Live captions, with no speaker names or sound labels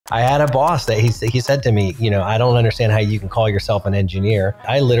I had a boss that he said to me, I don't understand how you can call yourself an engineer.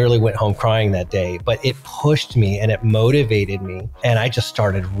 I literally went home crying that day, but it pushed me and it motivated me. And I just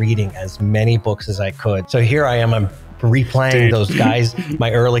started reading as many books as I could. So here I am, I'm replaying those guys,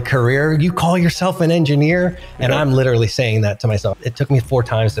 my early career. You call yourself an engineer? And I'm literally saying that to myself. It took me 4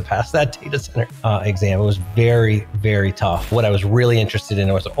 times to pass that data center exam. It was very, very tough. What I was really interested in,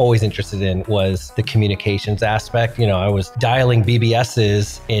 I was always interested in, was the communications aspect. I was dialing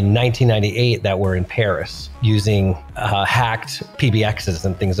BBSs in 1998 that were in Paris using hacked PBXs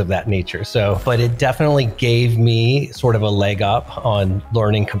and things of that nature. But it definitely gave me sort of a leg up on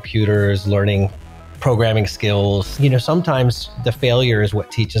learning computers, learning programming skills. Sometimes the failure is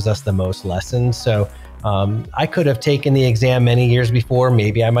what teaches us the most lessons. So I could have taken the exam many years before.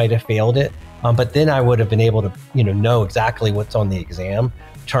 Maybe I might have failed it. But then I would have been able to, know exactly what's on the exam,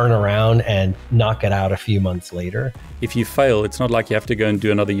 turn around and knock it out a few months later. If you fail, it's not like you have to go and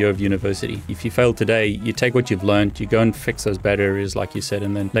do another year of university. If you fail today, you take what you've learned, you go and fix those bad areas, like you said,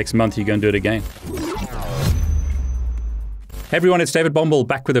 and then next month you go and do it again. Hey everyone, it's David Bombal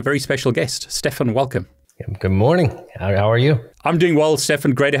back with a very special guest. Stefan, welcome. Good morning. How are you? I'm doing well,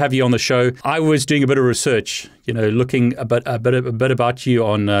 Stefan. Great to have you on the show. I was doing a bit of research, looking a bit about you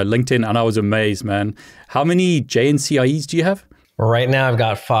on LinkedIn, and I was amazed, man. How many JNCIEs do you have? Right now, I've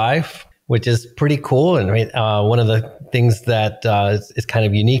got 5, which is pretty cool. And one of the things that is kind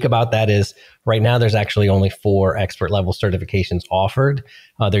of unique about that is right now there's actually only 4 expert level certifications offered.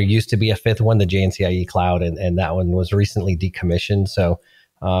 There used to be a 5th one, the JNCIE Cloud, and that one was recently decommissioned. So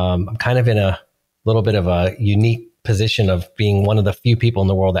I'm kind of in a little bit of a unique position of being one of the few people in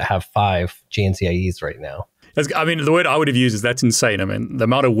the world that have 5 JNCIEs right now. The word I would have used is that's insane. The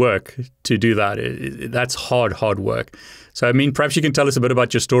amount of work to do that, that's hard work. So, perhaps you can tell us a bit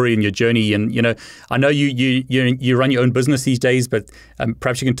about your story and your journey. And, I know you run your own business these days, but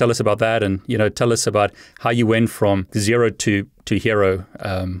perhaps you can tell us about that and, tell us about how you went from 0 to hero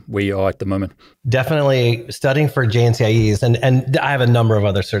where you are at the moment. Definitely studying for JNCIEs. And I have a number of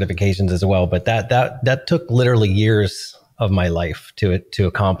other certifications as well, but that took literally years of my life to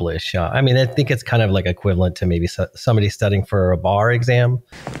accomplish. I think it's kind of like equivalent to maybe somebody studying for a bar exam.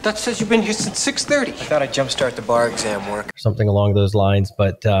 That says you've been here since 6:30. I thought I'd jumpstart the bar exam work. Something along those lines.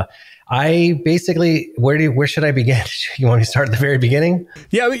 But I basically, where should I begin? You want me to start at the very beginning?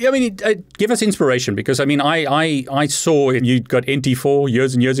 Yeah, give us inspiration because I saw you got NT4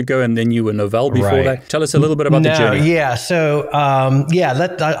 years and years ago, and then you were Novell before that. Tell us a little bit about the journey. Yeah, so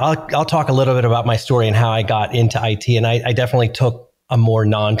I'll talk a little bit about my story and how I got into IT, and I definitely took a more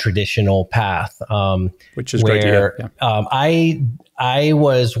non-traditional path, which is great to hear. Yeah. I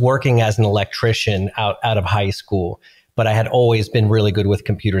was working as an electrician out of high school. But I had always been really good with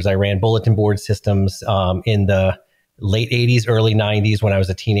computers. I ran bulletin board systems in the late 80s, early 90s when I was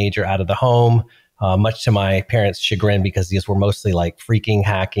a teenager out of the home, much to my parents' chagrin because these were mostly like freaking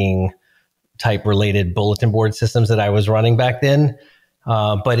hacking type related bulletin board systems that I was running back then.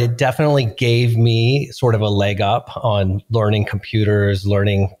 But it definitely gave me sort of a leg up on learning computers,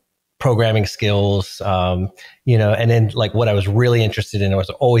 learning programming skills, and then like what I was really interested in, I was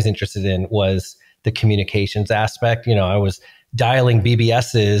always interested in was the communications aspect. I was dialing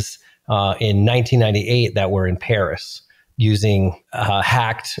BBSs in 1998 that were in Paris using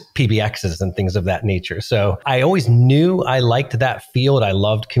hacked PBXs and things of that nature. So I always knew I liked that field. I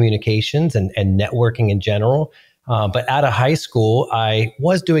loved communications and networking in general. But out of high school, I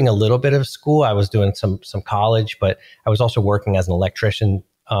was doing a little bit of school. I was doing some college, but I was also working as an electrician,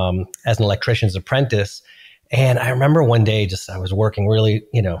 as an electrician's apprentice. And I remember one day I was working really,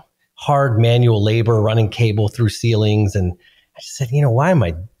 hard manual labor, running cable through ceilings. And I just said, why am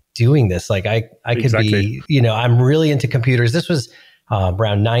I doing this? Like I could be, I'm really into computers. This was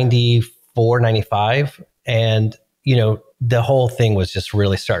around 94, 95. And, the whole thing was just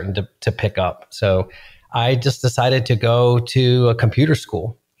really starting to pick up. So I just decided to go to a computer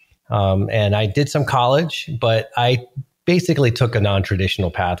school. And I did some college, but I basically took a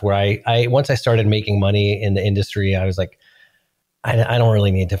non-traditional path where I once I started making money in the industry, I was like, I don't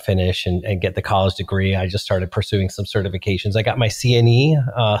really need to finish and get the college degree. I just started pursuing some certifications. I got my CNE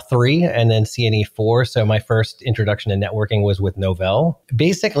 3 and then CNE 4. So my first introduction to networking was with Novell.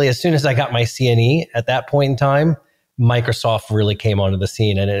 Basically, as soon as I got my CNE at that point in time, Microsoft really came onto the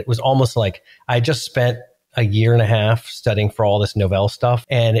scene. And it was almost like I just spent a year and a half studying for all this Novell stuff.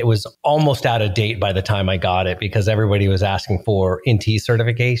 And it was almost out of date by the time I got it because everybody was asking for NT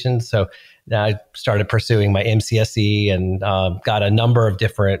certifications. So I started pursuing my MCSE and got a number of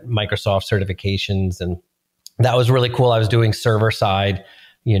different Microsoft certifications. And that was really cool. I was doing server side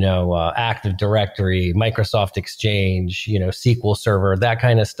Active Directory, Microsoft Exchange, SQL Server, that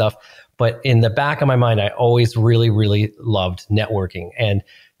kind of stuff. But in the back of my mind, I always really, really loved networking. And,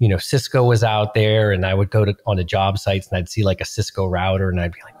 Cisco was out there, and I would go on the job sites and I'd see like a Cisco router and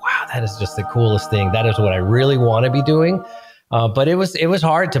I'd be like, wow, that is just the coolest thing. That is what I really want to be doing. But it was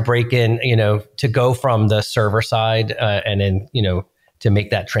hard to break in, to go from the server side and then, to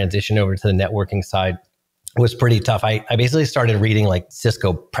make that transition over to the networking side was pretty tough. I basically started reading like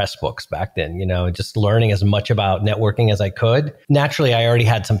Cisco press books back then, just learning as much about networking as I could. Naturally, I already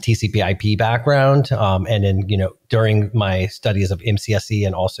had some TCP/IP background. And then, during my studies of MCSE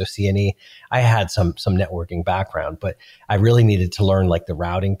and also CNE, I had some networking background, but I really needed to learn like the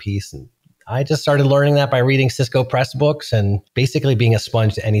routing piece. And I just started learning that by reading Cisco press books and basically being a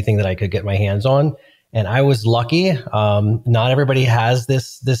sponge to anything that I could get my hands on. And I was lucky. Not everybody has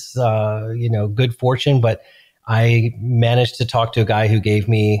this good fortune, but I managed to talk to a guy who gave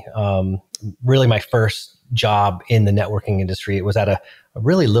me really my first job in the networking industry. It was at a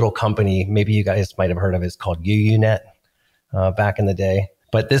really little company. Maybe you guys might have heard of it. It's called UUNet back in the day.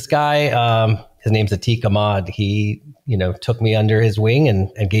 But this guy, his name's Atiq Ahmad. He, took me under his wing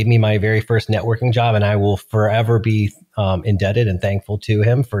and gave me my very first networking job. And I will forever be indebted and thankful to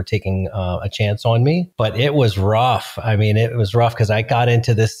him for taking a chance on me. But it was rough. I mean, it was rough because I got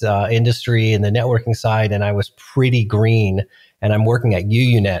into this industry in the networking side and I was pretty green. And I'm working at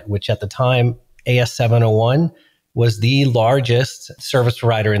UUNet, which at the time, AS701 was the largest service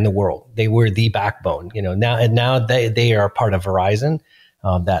provider in the world. They were the backbone, now they are part of Verizon.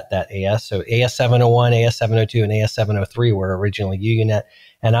 That AS. So AS701, AS702, and AS703 were originally UUNet.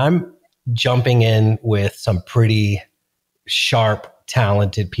 And I'm jumping in with some pretty sharp,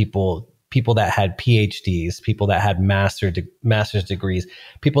 talented people that had PhDs, people that had master's degrees,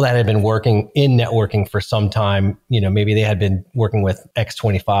 people that had been working in networking for some time. Maybe they had been working with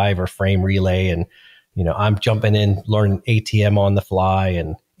X25 or Frame Relay. And, I'm jumping in, learning ATM on the fly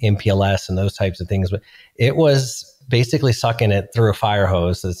and MPLS and those types of things. But it was basically sucking it through a fire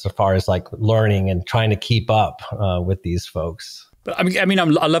hose as far as like learning and trying to keep up with these folks. But I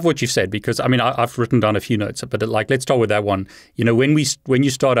love what you've said because I've written down a few notes, but let's start with that one. When you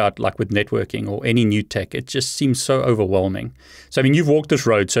start out like with networking or any new tech, it just seems so overwhelming. So you've walked this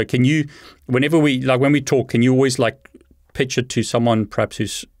road. So can you, when we talk, can you always like pitch it to someone perhaps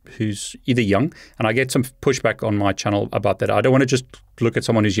who's either young, and I get some pushback on my channel about that. I don't want to just look at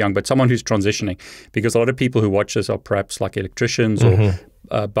someone who's young, but someone who's transitioning, because a lot of people who watch this are perhaps like electricians or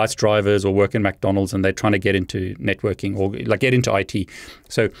bus drivers or work in McDonald's, and they're trying to get into networking or like get into IT.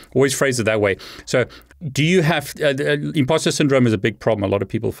 So always phrase it that way. So do you have imposter syndrome is a big problem a lot of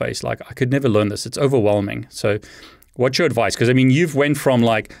people face. Like, I could never learn this. It's overwhelming. So what's your advice? Because you've went from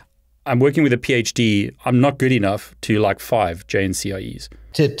like, I'm working with a PhD, I'm not good enough, to like 5 JNCIEs.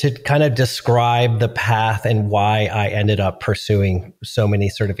 To kind of describe the path and why I ended up pursuing so many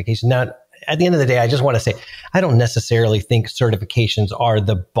certifications. Now, at the end of the day, I just want to say, I don't necessarily think certifications are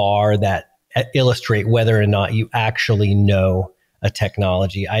the bar that illustrate whether or not you actually know a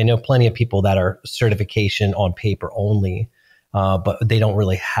technology. I know plenty of people that are certification on paper only, but they don't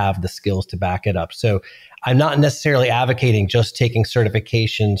really have the skills to back it up. So I'm not necessarily advocating just taking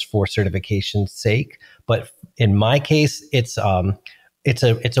certifications for certification's sake, but in my case, it's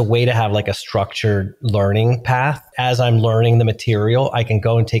a way to have like a structured learning path. As I'm learning the material, I can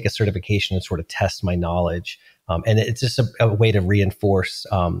go and take a certification and sort of test my knowledge. And it's just a way to reinforce,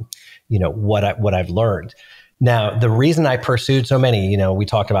 what I've learned. Now, the reason I pursued so many, we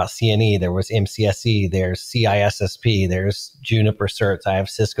talked about CNE, there was MCSE, there's CISSP, there's Juniper Certs, I have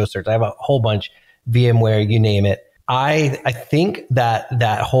Cisco Certs, I have a whole bunch, VMware, you name it. I think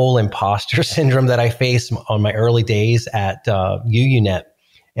that whole imposter syndrome that I faced on my early days at UUNet,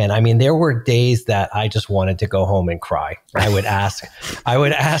 and there were days that I just wanted to go home and cry. I would ask,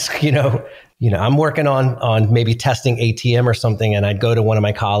 I'm working on maybe testing ATM or something, and I'd go to one of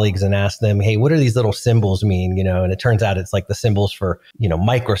my colleagues and ask them, hey, what do these little symbols mean? And it turns out it's like the symbols for,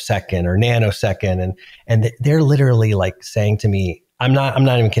 microsecond or nanosecond. And they're literally like saying to me, I'm not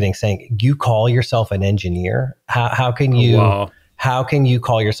even kidding, saying, you call yourself an engineer? How can you, how can you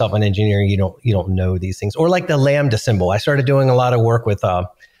call yourself an engineer? You don't know these things. Or like the lambda symbol. I started doing a lot of work with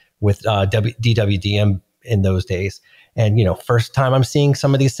DWDM in those days. And, first time I'm seeing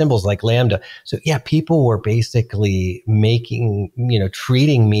some of these symbols like lambda. So yeah, people were basically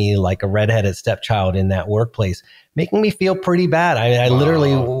treating me like a redheaded stepchild in that workplace, making me feel pretty bad. I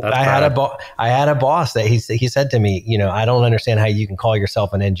literally, I had a boss that he said to me, I don't understand how you can call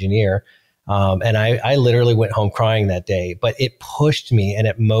yourself an engineer. And I literally went home crying that day, but it pushed me and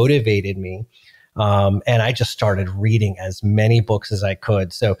it motivated me And I just started reading as many books as I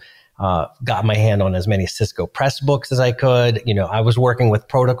could. So got my hand on as many Cisco Press books as I could. I was working with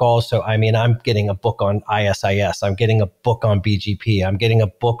protocols. So, I mean, I'm getting a book on ISIS. I'm getting a book on BGP. I'm getting a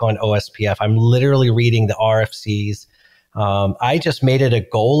book on OSPF. I'm literally reading the RFCs. I just made it a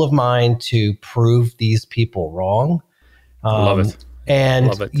goal of mine to prove these people wrong. I love it. And,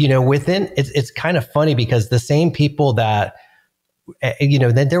 within, it's kind of funny because the same people that,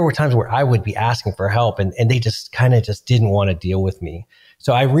 then there were times where I would be asking for help and they just kind of just didn't want to deal with me.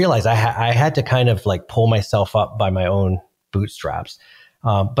 So I realized I had to kind of like pull myself up by my own bootstraps.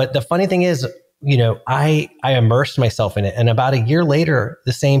 But the funny thing is, I immersed myself in it. And about a year later,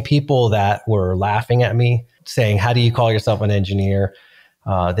 the same people that were laughing at me saying, how do you call yourself an engineer,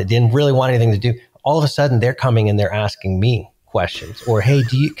 that didn't really want anything to do, all of a sudden they're coming and they're asking me questions, or, hey,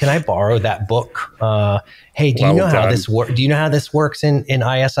 can I borrow that book? Hey, do you know how this works? Do you know how this works in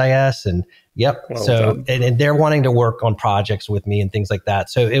ISIS? And yep. And they're wanting to work on projects with me and things like that.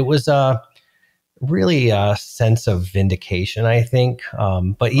 So it was really a sense of vindication, I think.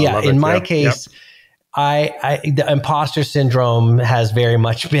 But yeah, in my case, the imposter syndrome has very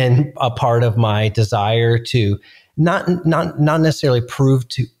much been a part of my desire to not necessarily prove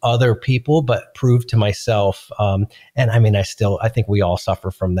to other people, but prove to myself. And I mean, I think we all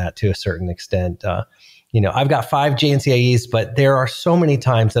suffer from that to a certain extent. I've got 5 JNCIEs, but there are so many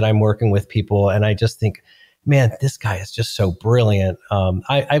times that I'm working with people and I just think, man, this guy is just so brilliant.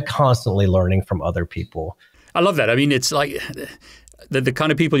 I'm constantly learning from other people. I love that. I mean, it's like the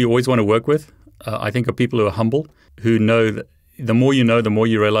kind of people you always want to work with, I think, are people who are humble, who know that the more you know, the more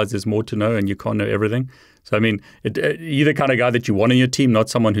you realize there's more to know and you can't know everything. So, I mean, you're the kind of guy that you want on your team, not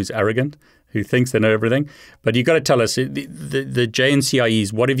someone who's arrogant, who thinks they know everything. But you got to tell us, the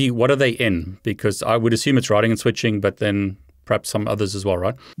JNCIEs, what are they in? Because I would assume it's routing and switching, but then perhaps some others as well,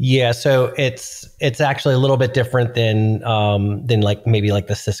 right? Yeah, so it's actually a little bit different than like maybe like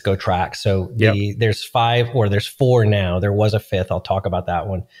the Cisco track. So there's 5 or there's 4 now. There was a 5th. I'll talk about that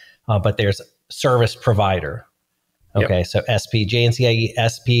one. But there's service provider. Okay, so SP, JNCIE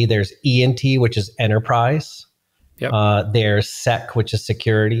SP. There's ENT, which is enterprise. There's SEC, which is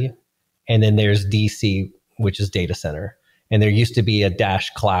security, and then there's DC, which is data center. And there used to be a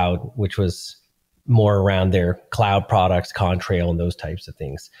Dash Cloud, which was more around their cloud products, Contrail, and those types of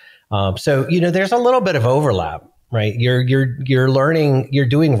things. So there's a little bit of overlap, right? You're learning, you're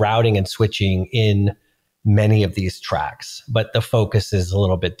doing routing and switching in many of these tracks, but the focus is a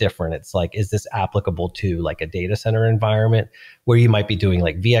little bit different. It's like, is this applicable to like a data center environment where you might be doing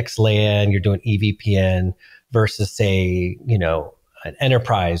like VXLAN, you're doing EVPN versus say, an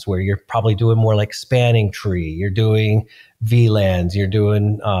enterprise where you're probably doing more like spanning tree, you're doing VLANs, you're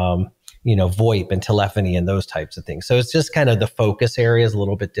doing, VoIP and telephony and those types of things. So it's just kind of the focus area is a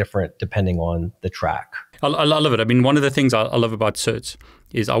little bit different depending on the track. I love it. I mean, one of the things I love about certs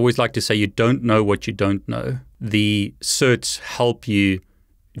is I always like to say you don't know what you don't know. The certs help you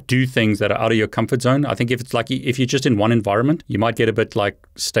do things that are out of your comfort zone. I think if you're just in one environment, you might get a bit like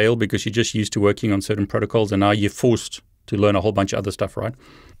stale because you're just used to working on certain protocols and now you're forced to learn a whole bunch of other stuff, right?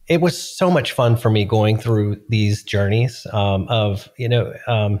 It was so much fun for me going through these journeys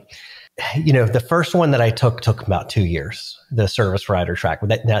the first one that I took about 2 years, the service provider track.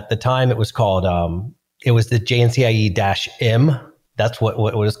 At the time, it was called, it was the JNCIE-M. That's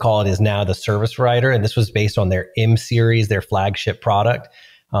what it was called, is now the service provider. And this was based on their M series, their flagship product,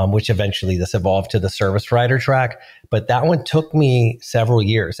 which eventually this evolved to the service provider track. But that one took me several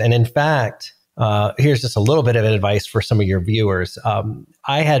years. And in fact, here's just a little bit of advice for some of your viewers.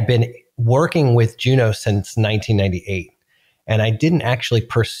 I had been working with Juno since 1998. And I didn't actually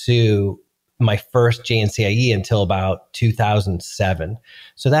pursue my first JNCIE until about 2007.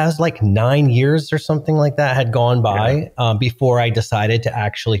 So that was like 9 years or something like that had gone by before I decided to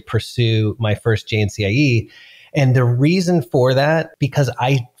actually pursue my first JNCIE. And the reason for that, because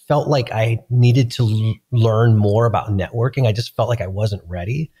I felt like I needed to learn more about networking. I just felt like I wasn't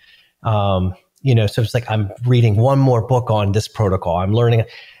ready. So it's like I'm reading one more book on this protocol. I'm learning.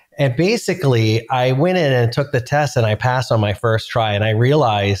 And basically, I went in and took the test and I passed on my first try. And I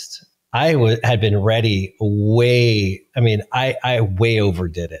realized I had been ready I way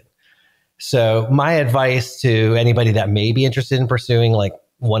overdid it. So my advice to anybody that may be interested in pursuing like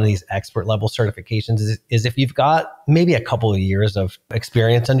one of these expert level certifications is if you've got maybe a couple of years of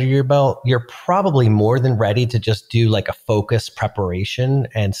experience under your belt, you're probably more than ready to just do like a focused preparation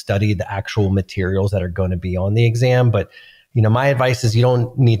and study the actual materials that are going to be on the exam. But my advice is you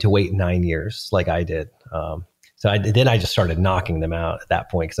don't need to wait 9 years like I did. So I just started knocking them out at that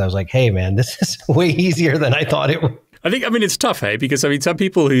point because I was like, hey, man, this is way easier than I thought it would. I mean, it's tough, hey, because I mean, some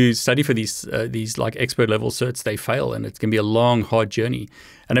people who study for these like expert level certs, they fail, and it can be a long, hard journey.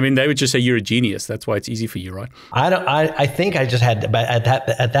 And I mean, they would just say you're a genius. That's why it's easy for you, right? I think I just had, but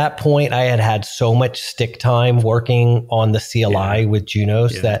at that point, I had so much stick time working on the CLI with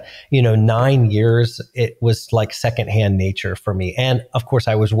Junos that 9 years it was like secondhand nature for me. And of course,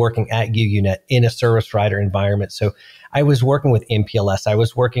 I was working at UUNet in a service provider environment, so I was working with MPLS, I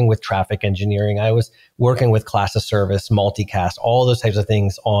was working with traffic engineering, I was working with class of service, multicast, all those types of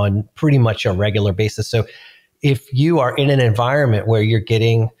things on pretty much a regular basis. So if you are in an environment where you're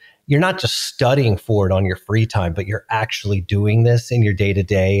not just studying for it on your free time, but you're actually doing this in your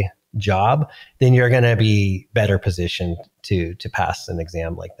day-to-day job, then you're going to be better positioned to pass an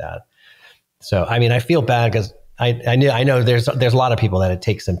exam like that. So, I mean, I feel bad because I know there's a lot of people that it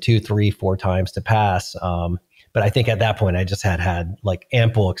takes them 2, 3, 4 times to pass. But I think at that point, I just had like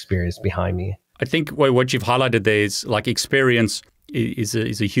ample experience behind me. I think what you've highlighted there is like experience is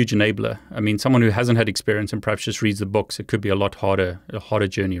a huge enabler. I mean, someone who hasn't had experience and perhaps just reads the books, it could be a harder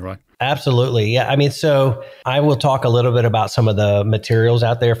journey, right? Absolutely. Yeah. I mean, so I will talk a little bit about some of the materials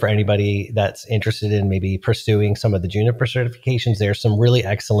out there for anybody that's interested in maybe pursuing some of the Juniper certifications. There's some really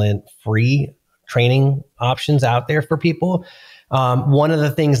excellent free training options out there for people. One of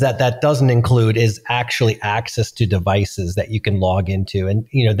the things that doesn't include is actually access to devices that you can log into. And,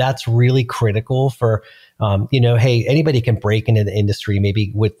 that's really critical for, hey, anybody can break into the industry,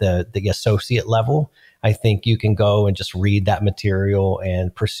 maybe with the associate level. I think you can go and just read that material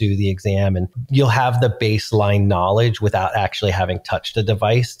and pursue the exam, and you'll have the baseline knowledge without actually having touched a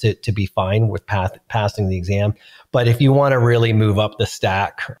device to be fine with passing the exam. But if you want to really move up the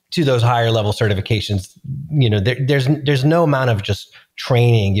stack to those higher level certifications, there's no amount of just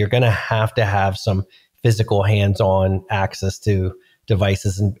training. You're going to have some physical hands-on access to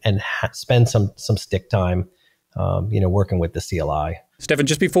devices and spend some stick time, working with the CLI. Stefan,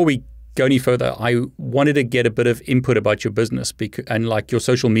 just before we go any further, I wanted to get a bit of input about your business and like your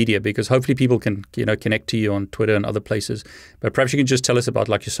social media, because hopefully people can connect to you on Twitter and other places. But perhaps you can just tell us about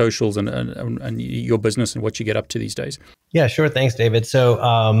like your socials and your business and what you get up to these days. Yeah, sure. Thanks, David. So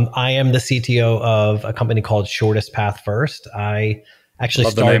I am the CTO of a company called ShortestPathFirst. I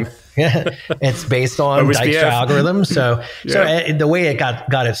actually started. It's based on Dijkstra algorithms. So the way it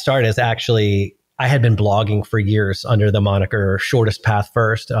got it started is actually, I had been blogging for years under the moniker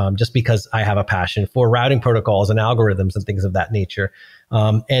ShortestPathFirst, just because I have a passion for routing protocols and algorithms and things of that nature.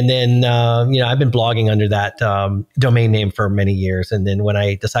 And then, I've been blogging under that domain name for many years. And then when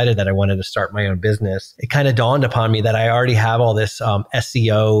I decided that I wanted to start my own business, it kind of dawned upon me that I already have all this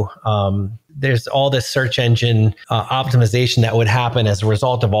SEO. There's all this search engine optimization that would happen as a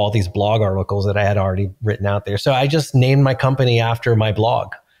result of all these blog articles that I had already written out there. So I just named my company after my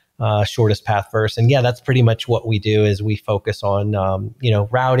blog. ShortestPathFirst. And yeah, that's pretty much what we do. Is we focus on,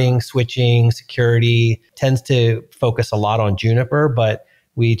 routing, switching, security. Tends to focus a lot on Juniper, but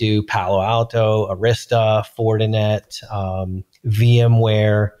we do Palo Alto, Arista, Fortinet,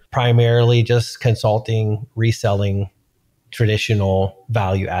 VMware, primarily just consulting, reselling, traditional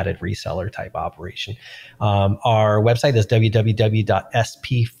value-added reseller type operation. Our website is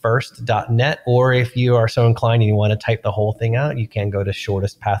www.spfirst.net, or if you are so inclined and you want to type the whole thing out, you can go to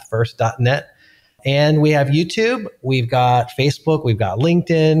shortestpathfirst.net. And we have YouTube, we've got Facebook, we've got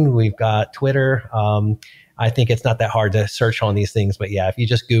LinkedIn, we've got Twitter. I think it's not that hard to search on these things, but yeah, if you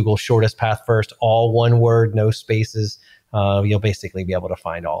just Google ShortestPathFirst, all one word, no spaces, you'll basically be able to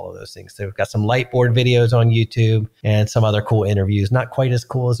find all of those things. So we've got some lightboard videos on YouTube and some other cool interviews. Not quite as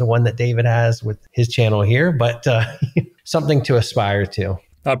cool as the one that David has with his channel here, but something to aspire to.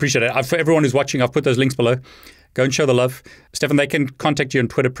 I appreciate it. For everyone who's watching, I've put those links below. Go and show the love. Stefan, they can contact you on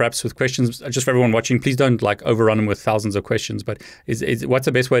Twitter perhaps with questions. Just for everyone watching, please don't overrun them with thousands of questions. But what's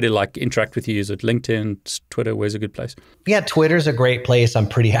the best way to interact with you? Is it LinkedIn, Twitter? Where's a good place? Yeah, Twitter's a great place. I'm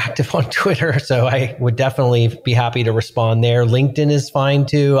pretty active on Twitter, so I would definitely be happy to respond there. LinkedIn is fine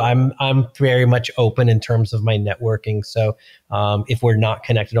too. I'm very much open in terms of my networking. So if we're not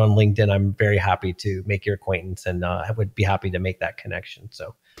connected on LinkedIn, I'm very happy to make your acquaintance, and I would be happy to make that connection.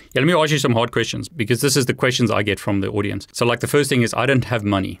 So. Yeah, let me ask you some hard questions, because this is the questions I get from the audience. So the first thing is, I don't have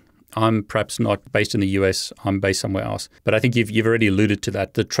money. I'm perhaps not based in the US. I'm based somewhere else. But I think you've already alluded to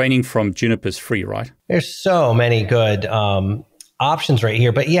that. The training from Juniper is free, right? There's so many good options right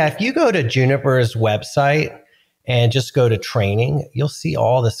here. But yeah, if you go to Juniper's website and just go to training, you'll see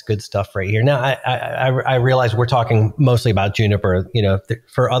all this good stuff right here. Now, I realize we're talking mostly about Juniper.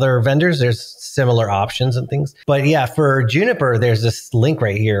 For other vendors, there's similar options and things. But yeah, for Juniper, there's this link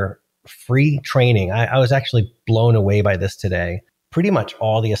right here, free training. I was actually blown away by this today. Pretty much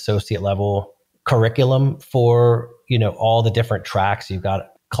all the associate level curriculum for all the different tracks. You've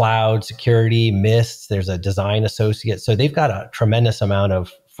got cloud, security, Mist, there's a design associate. So they've got a tremendous amount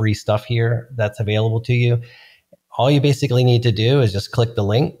of free stuff here that's available to you. All you basically need to do is just click the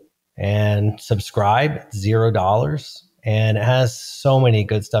link and subscribe. It's $0. And it has so many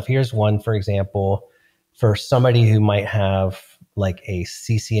good stuff. Here's one, for example, for somebody who might have like a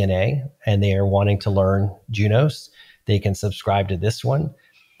CCNA and they are wanting to learn Junos, they can subscribe to this one.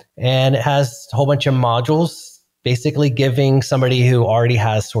 And it has a whole bunch of modules, basically giving somebody who already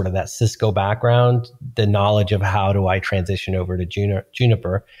has sort of that Cisco background, the knowledge of how do I transition over to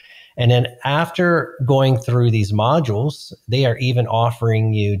Juniper. And then after going through these modules, they are even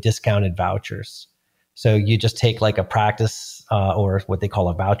offering you discounted vouchers. So you just take like a practice or what they call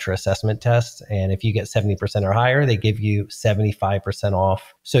a voucher assessment test. And if you get 70% or higher, they give you 75%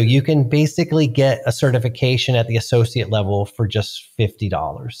 off. So you can basically get a certification at the associate level for just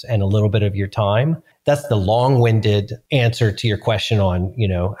 $50 and a little bit of your time. That's the long-winded answer to your question on,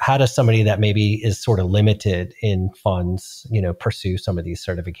 how does somebody that maybe is sort of limited in funds, pursue some of these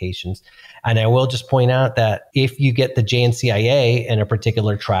certifications. And I will just point out that if you get the JNCIE in a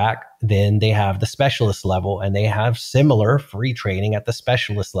particular track, then they have the specialist level and they have similar free training at the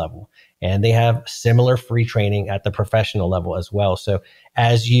specialist level. And they have similar free training at the professional level as well. So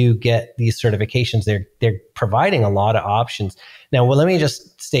as you get these certifications, they're providing a lot of options. Now, let me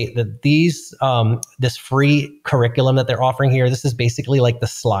just state that this free curriculum that they're offering here, this is basically like the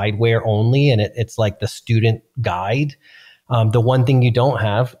slideware only, and it's like the student guide. The one thing you don't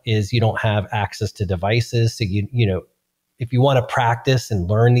have is you don't have access to devices. So if you want to practice and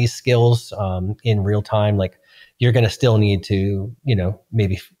learn these skills in real time, like you're going to still need to,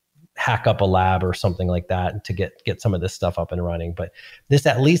 maybe hack up a lab or something like that to get some of this stuff up and running. But this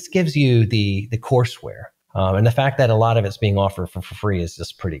at least gives you the courseware. And the fact that a lot of it's being offered for free is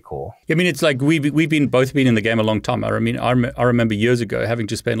just pretty cool. I mean, it's like we've both been in the game a long time. I remember years ago having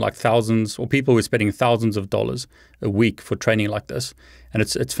to spend like thousands, or people were spending thousands of dollars a week for training like this. And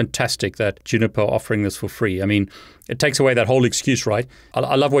it's fantastic that Juniper are offering this for free. I mean, it takes away that whole excuse, right?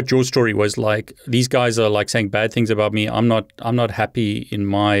 I love what your story was like. These guys are like saying bad things about me. I'm not happy in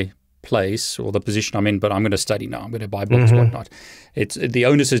my place or the position I'm in, but I'm going to study now. I'm going to buy books, whatnot. It's the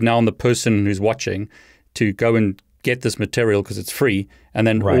onus is now on the person who's watching to go and get this material because it's free. And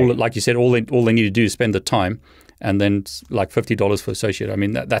then, like you said, all they need to do is spend the time, and then like $50 for associate. I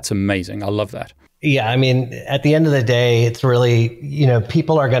mean, that's amazing. I love that. Yeah, I mean, at the end of the day, it's really,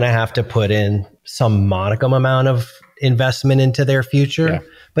 people are going to have to put in some modicum amount of investment into their future,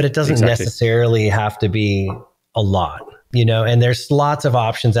 but it doesn't necessarily have to be a lot. And there's lots of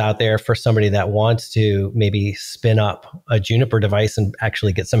options out there for somebody that wants to maybe spin up a Juniper device and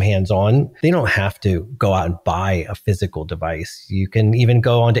actually get some hands-on. They don't have to go out and buy a physical device. You can even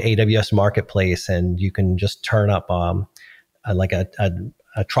go onto AWS Marketplace and you can just turn up a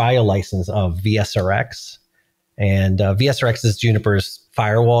trial license of VSRX. And VSRX is Juniper's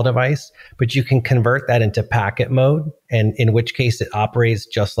firewall device, but you can convert that into packet mode, and in which case it operates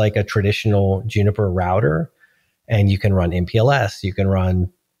just like a traditional Juniper router. And you can run MPLS, you can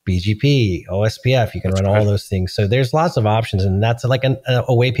run BGP, OSPF, you can run all those things. So there's lots of options, and that's like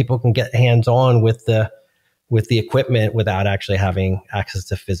a way people can get hands-on with the equipment without actually having access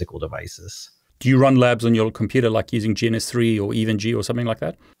to physical devices. Do you run labs on your computer, like using GNS3 or EVE-NG or something like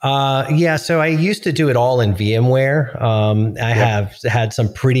that? Yeah, so I used to do it all in VMware. I have had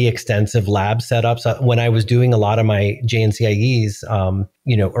some pretty extensive lab setups. When I was doing a lot of my JNCIEs,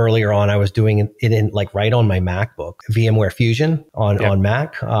 earlier on, I was doing it in like right on my MacBook, VMware Fusion on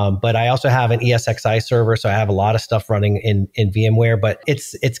Mac. But I also have an ESXi server, so I have a lot of stuff running in VMware. But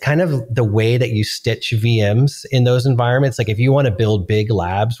it's kind of the way that you stitch VMs in those environments. Like if you want to build big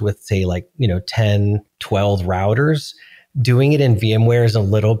labs with, say, like 10, 12 routers, doing it in VMware is a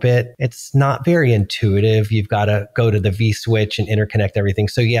little bit, it's not very intuitive. You've got to go to the vSwitch and interconnect everything.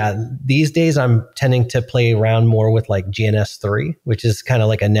 So yeah, these days I'm tending to play around more with like GNS3, which is kind of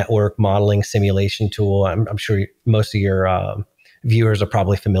like a network modeling simulation tool. I'm sure most of your viewers are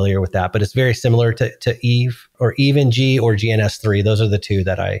probably familiar with that, but it's very similar to EVE or EVE-NG or GNS3. Those are the two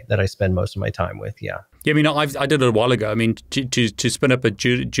that I spend most of my time with. Yeah. Yeah, I mean, I did it a while ago. I mean, to spin up a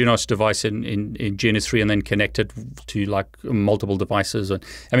Junos device in GNS3 and then connect it to like multiple devices.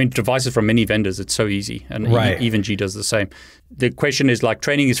 I mean, devices from many vendors, it's so easy. And EVE-NG does the same. The question is like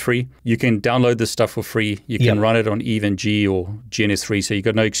training is free. You can download this stuff for free. You can run it on EVE-NG or GNS3. So you've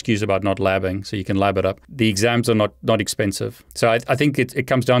got no excuse about not labbing. So you can lab it up. The exams are not expensive. So I think it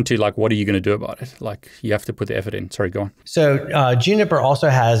comes down to like, what are you going to do about it? Like you have to put the effort in. Sorry, go on. So Juniper also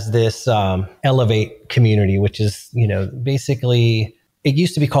has this Elevate community, which is, basically it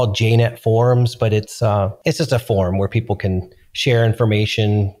used to be called JNet forums, but it's just a forum where people can share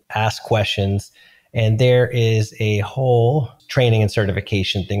information, ask questions. And there is a whole training and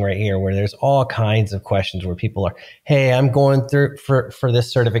certification thing right here where there's all kinds of questions where people are, hey, I'm going through for this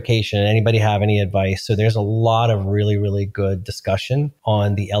certification. Anybody have any advice? So there's a lot of really, really good discussion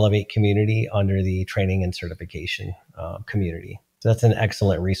on the Elevate community under the training and certification community. So that's an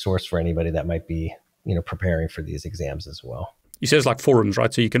excellent resource for anybody that might be, preparing for these exams as well. You said it's like forums,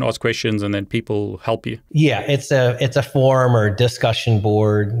 right? So you can ask questions and then people help you. Yeah, it's a forum or discussion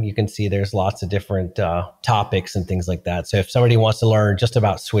board. You can see there's lots of different topics and things like that. So if somebody wants to learn just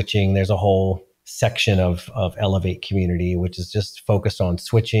about switching, there's a whole section of Elevate community, which is just focused on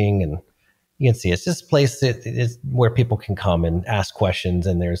switching. And you can see it's just a place that is where people can come and ask questions.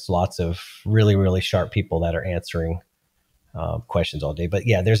 And there's lots of really, really sharp people that are answering questions all day. But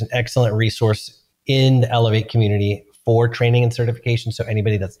yeah, there's an excellent resource in the Elevate community for training and certification. So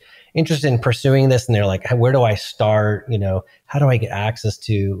anybody that's interested in pursuing this and they're like, where do I start? How do I get access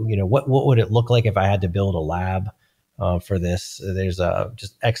to, what would it look like if I had to build a lab for this? There's a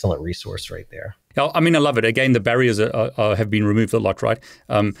just excellent resource right there. I mean, I love it. Again, the barriers have been removed a lot, right?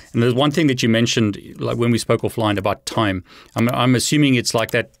 And there's one thing that you mentioned, like when we spoke offline about time. I'm assuming it's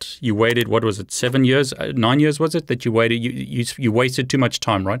like that you waited, what was it, 7 years, 9 years was it, that you waited? You wasted too much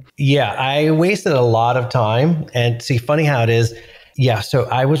time, right? Yeah, I wasted a lot of time. And see, funny how it is. Yeah, so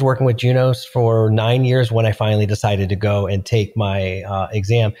I was working with Junos for 9 years when I finally decided to go and take my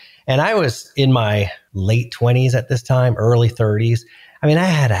exam. And I was in my late 20s at this time, early 30s. I mean, I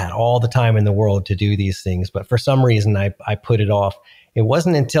had all the time in the world to do these things, but for some reason I put it off. It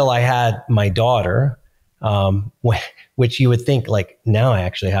wasn't until I had my daughter, which you would think like now I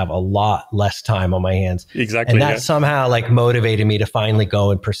actually have a lot less time on my hands. Exactly. And that somehow like motivated me to finally go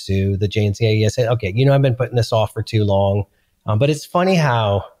and pursue the JNCIE. I said, okay, I've been putting this off for too long. But it's funny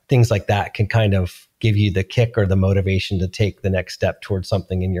how things like that can kind of give you the kick or the motivation to take the next step towards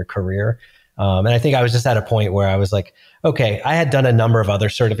something in your career. And I think I was just at a point where I was like, okay, I had done a number of other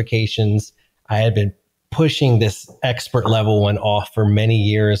certifications. I had been pushing this expert level one off for many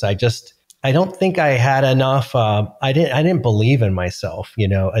years. I don't think I had enough. I didn't believe in myself,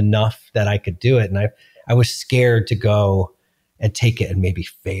 enough that I could do it. And I was scared to go and take it and maybe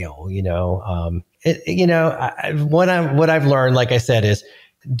fail, what I've learned, like I said, is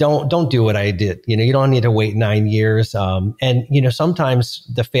don't do what I did. You don't need to wait 9 years. And sometimes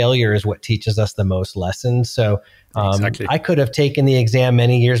the failure is what teaches us the most lessons. So exactly. I could have taken the exam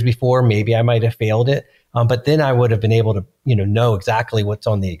many years before. Maybe I might have failed it. But then I would have been able to, know exactly what's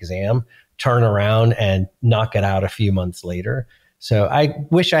on the exam, turn around and knock it out a few months later. So I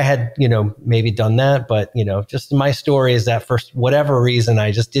wish I had, maybe done that. But, just my story is that for whatever reason, I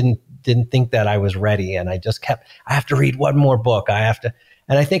just didn't think that I was ready. And I just I have to read one more book.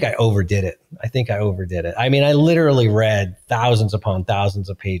 And I think I overdid it. I mean, I literally read thousands upon thousands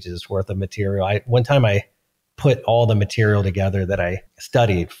of pages worth of material. One time I put all the material together that I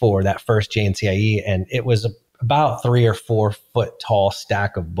studied for that first JNCIE, and it was about 3 or 4 foot tall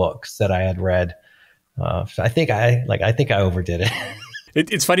stack of books that I had read. So I think I overdid it.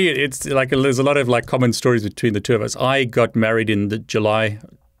 It's funny. It's like there's a lot of like common stories between the two of us. I got married in July,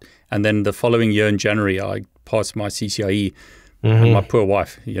 and then the following year in January, I passed my CCIE. Mm-hmm. And my poor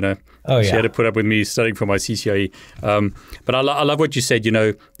wife, she had to put up with me studying for my CCIE. But I love what you said.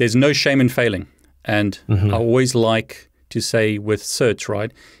 There's no shame in failing, and I always like to say with Certs,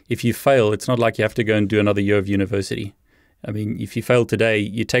 right? If you fail, it's not like you have to go and do another year of university. I mean, if you fail today,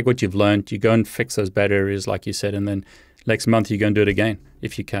 you take what you've learned, you go and fix those bad areas, like you said, and then next month you go and do it again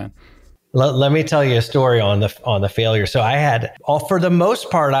if you can. Let me tell you a story on the failure. So I had, for the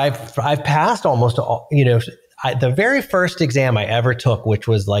most part, I've passed almost all. The very first exam I ever took, which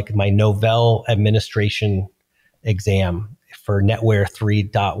was like my Novell administration exam for NetWare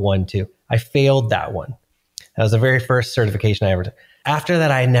 3.12, I failed that one. That was the very first certification I ever took. After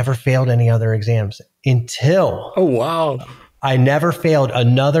that, I never failed any other exams until... Oh, wow. I never failed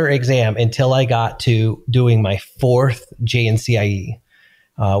another exam until I got to doing my 4th JNCIE,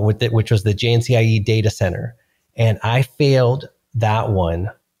 which was the JNCIE data center. And I failed that one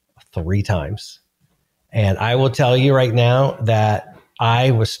 3 times. And I will tell you right now that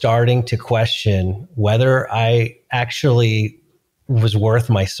I was starting to question whether I actually was worth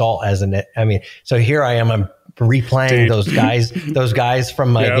my salt so here I am, I'm replaying those guys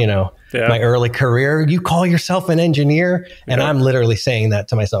from my, my early career. You call yourself an engineer? And I'm literally saying that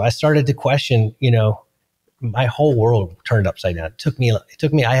to myself. I started to question, my whole world turned upside down. It took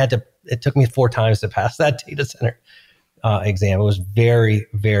me 4 times to pass that data center exam. It was very,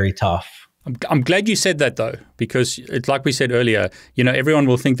 very tough. I'm glad you said that though, because it's like we said earlier, everyone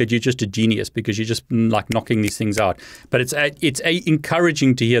will think that you're just a genius because you're just like knocking these things out. But it's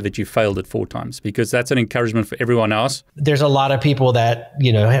encouraging to hear that you failed it 4 times, because that's an encouragement for everyone else. There's a lot of people that,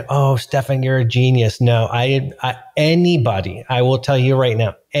 oh, Stefan, you're a genius. No, anybody, I will tell you right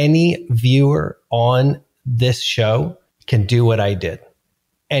now, any viewer on this show can do what I did.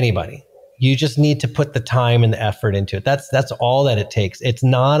 Anybody. You just need to put the time and the effort into it. That's all that it takes. It's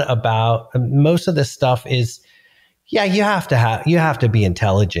not about, most of this stuff is, you have to be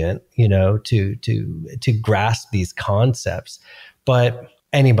intelligent, to grasp these concepts. But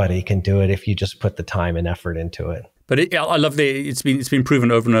anybody can do it if you just put the time and effort into it. But I love it's been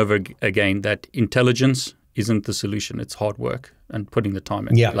proven over and over again that intelligence isn't the solution. It's hard work and putting the time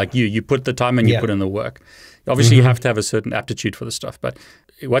in. Yeah. Like you put the time and you put in the work. Obviously, you have to have a certain aptitude for the stuff. But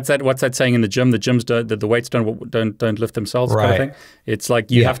what's that saying in the gym? The gyms the weights don't lift themselves, right. Kind of thing. It's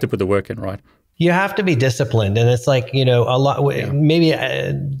like you have to put the work in, right? You have to be disciplined, and it's like a lot. Maybe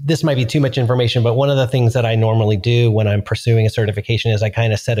this might be too much information, but one of the things that I normally do when I'm pursuing a certification is I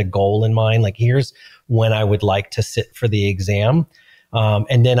kind of set a goal in mind. Like, here's when I would like to sit for the exam,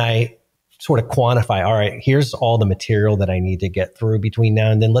 and then I sort of quantify. All right, here's all the material that I need to get through between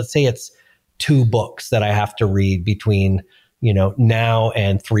now and then. Let's say it's 2 books that I have to read between now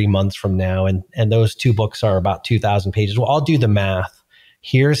and 3 months from now, and those 2 books are about 2,000 pages. Well, I'll do the math.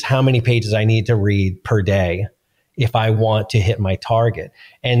 Here's how many pages I need to read per day if I want to hit my target.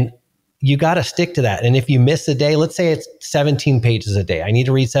 And you got to stick to that. And if you miss a day, let's say it's 17 pages a day. I need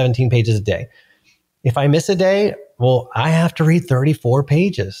to read 17 pages a day. If I miss a day, well, I have to read 34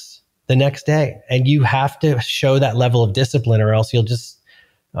 pages the next day. And you have to show that level of discipline, or else you'll just,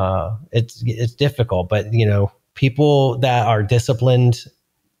 it's difficult. But, people that are disciplined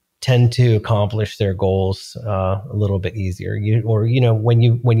tend to accomplish their goals a little bit easier. When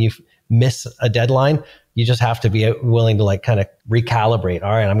you miss a deadline, you just have to be willing to kind of recalibrate.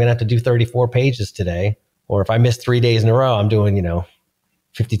 All right, I'm going to have to do 34 pages today. Or if I miss 3 days in a row, I'm doing,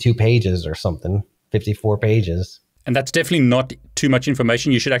 52 pages or something, 54 pages. And that's definitely not too much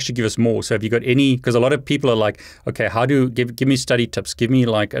information. You should actually give us more. So have you got any, because a lot of people are like, okay, how do give me study tips, give me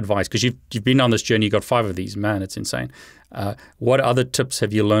advice, because you've been on this journey, you got 5 of these, man, it's insane. What other tips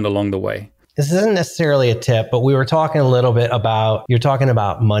have you learned along the way? This isn't necessarily a tip, but we were talking a little bit about, you're talking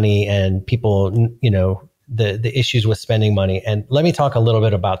about money and people, the issues with spending money. And let me talk a little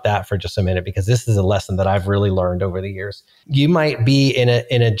bit about that for just a minute, because this is a lesson that I've really learned over the years. You might be in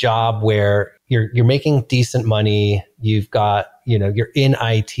a job where you're making decent money. You've got, you're in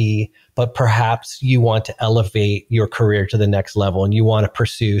IT, but perhaps you want to elevate your career to the next level and you want to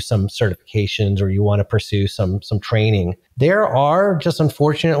pursue some certifications, or you want to pursue some training. There are just,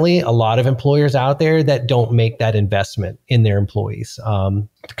 unfortunately, a lot of employers out there that don't make that investment in their employees.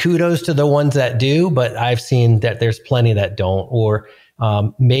 Kudos to the ones that do, but I've seen that there's plenty that don't. Or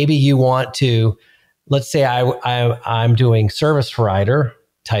maybe you want to, let's say I'm doing service provider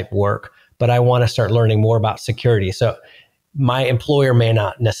type work, but I want to start learning more about security. So my employer may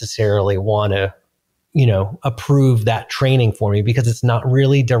not necessarily want to, approve that training for me because it's not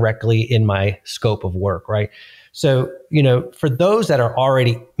really directly in my scope of work, right? So, for those that are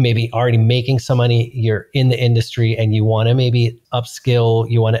already making some money, you're in the industry and you want to maybe upskill,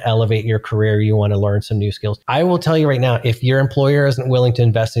 you want to elevate your career, you want to learn some new skills. I will tell you right now, if your employer isn't willing to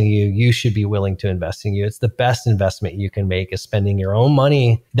invest in you, you should be willing to invest in you. It's the best investment you can make, is spending your own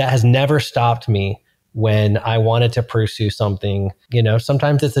money. That has never stopped me when I wanted to pursue something.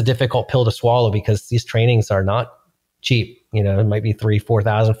 Sometimes it's a difficult pill to swallow because these trainings are not cheap. It might be $3,000,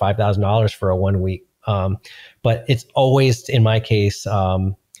 $4,000, $5,000 for a 1 week. But it's always, in my case,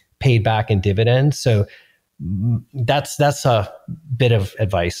 paid back in dividends. So that's a bit of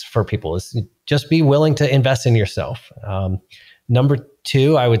advice for people, is just be willing to invest in yourself. Number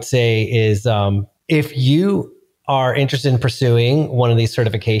 2, I would say, is if you are interested in pursuing one of these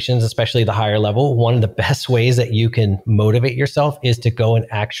certifications, especially the higher level, one of the best ways that you can motivate yourself is to go and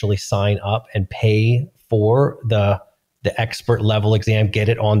actually sign up and pay for the expert level exam, get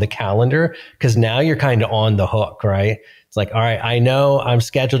it on the calendar, because now you're kind of on the hook, right? It's like, all right, I know I'm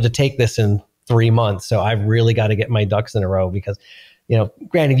scheduled to take this in 3 months, so I've really got to get my ducks in a row, because,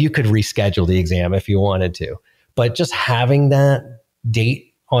 granted, you could reschedule the exam if you wanted to, but just having that date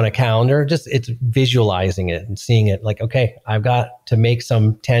on a calendar, it's visualizing it and seeing it like, okay, I've got to make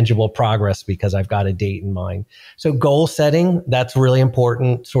some tangible progress because I've got a date in mind. So goal setting, that's really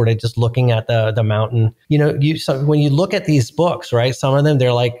important. Sort of just looking at the mountain. So when you look at these books, right, some of them,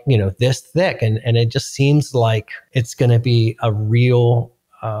 they're like, this thick, and it just seems like it's going to be a real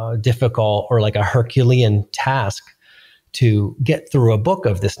difficult, or like a Herculean task to get through a book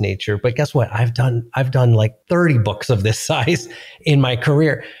of this nature. But guess what? I've done like 30 books of this size in my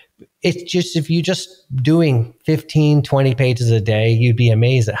career. It's just, if you just doing 15, 20 pages a day, you'd be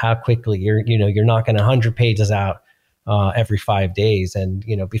amazed at how quickly you're knocking 100 pages out every 5 days. And,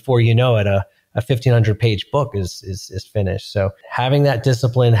 before you know it, a 1,500 page book is finished. So having that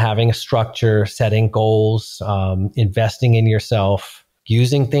discipline, having a structure, setting goals, investing in yourself,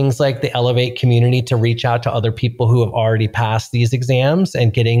 using things like the Elevate community to reach out to other people who have already passed these exams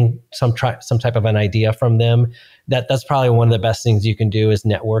and getting some type of an idea from them. That's probably one of the best things you can do, is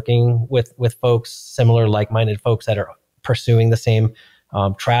networking with folks, similar like-minded folks that are pursuing the same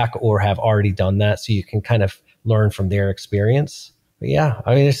track or have already done that, so you can kind of learn from their experience. But yeah,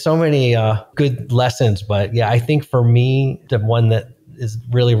 I mean, there's so many good lessons, but yeah, I think for me, the one that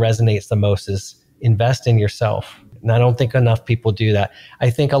really resonates the most is invest in yourself. And I don't think enough people do that.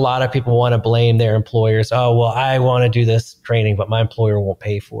 I think a lot of people want to blame their employers. Oh, well, I want to do this training, but my employer won't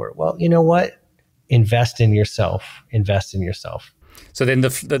pay for it. Well, you know what? Invest in yourself. Invest in yourself. So then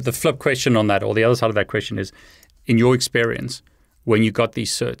the flip question on that, or the other side of that question is, in your experience, when you got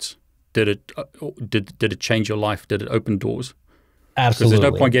these certs, did it change your life? Did it open doors? Absolutely. Because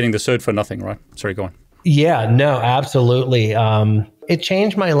there's no point getting the cert for nothing, right? Sorry, go on. Yeah, no, absolutely. It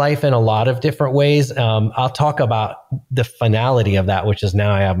changed my life in a lot of different ways. I'll talk about the finality of that, which is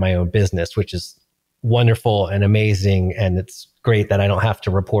now I have my own business, which is wonderful and amazing. And it's great that I don't have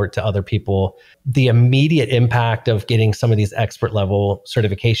to report to other people. The immediate impact of getting some of these expert level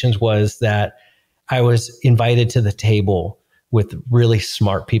certifications was that I was invited to the table with really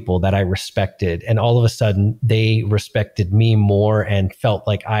smart people that I respected. And all of a sudden, they respected me more and felt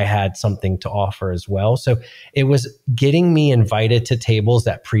like I had something to offer as well. So it was getting me invited to tables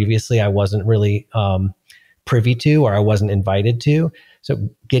that previously I wasn't really privy to, or I wasn't invited to. So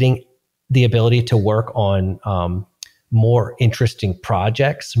getting the ability to work on more interesting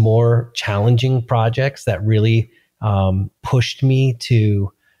projects, more challenging projects that really pushed me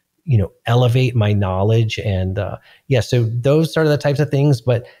to elevate my knowledge. And so those are the types of things.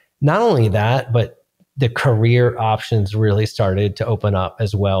 But not only that, but the career options really started to open up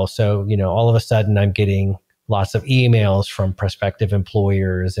as well. So, all of a sudden I'm getting lots of emails from prospective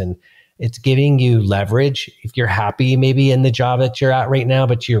employers, and it's giving you leverage. If you're happy maybe in the job that you're at right now,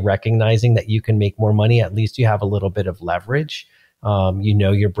 but you're recognizing that you can make more money, at least you have a little bit of leverage.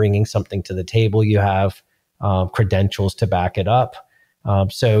 You're bringing something to the table. You have credentials to back it up.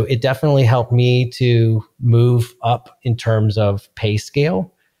 So it definitely helped me to move up in terms of pay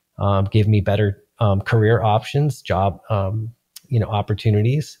scale, give me better career options, job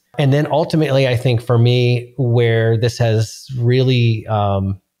opportunities. And then ultimately, I think for me, where this has really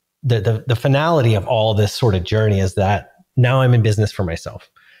the finality of all this sort of journey is that now I'm in business for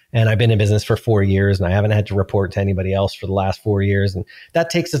myself. And I've been in business for 4 years, and I haven't had to report to anybody else for the last 4 years. And that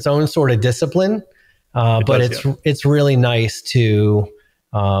takes its own sort of discipline. It's really nice to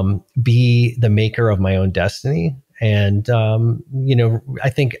be the maker of my own destiny. And, I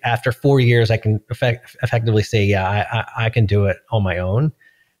think after 4 years, I can effectively say, yeah, I can do it on my own.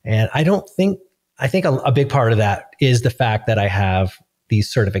 And I think a big part of that is the fact that I have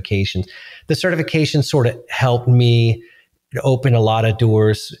these certifications. The certifications sort of helped me open a lot of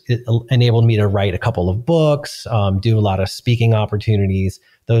doors. It enabled me to write a couple of books, do a lot of speaking opportunities,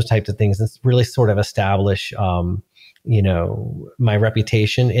 those types of things. It's really sort of establish, my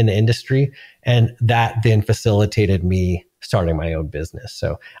reputation in the industry. And that then facilitated me starting my own business.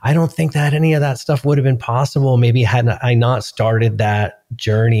 So I don't think that any of that stuff would have been possible maybe had I not started that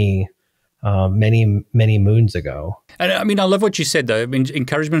journey many, many moons ago. And I mean, I love what you said, though. I mean,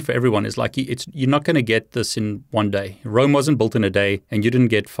 encouragement for everyone is like, you're not going to get this in one day. Rome wasn't built in a day, and you didn't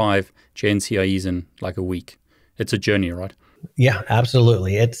get 5 JNCIEs in like a week. It's a journey, right? Yeah,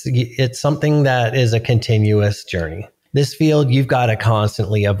 absolutely. It's something that is a continuous journey. This field, you've got to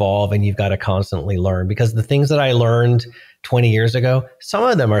constantly evolve, and you've got to constantly learn, because the things that I learned 20 years ago, some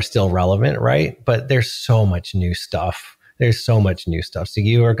of them are still relevant, right? But there's so much new stuff. So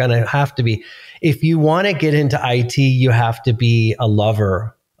you are going to have to be, if you want to get into IT, you have to be a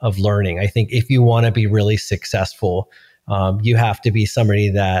lover of learning. I think if you want to be really successful, you have to be somebody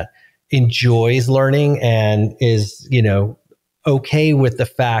that enjoys learning and is, okay with the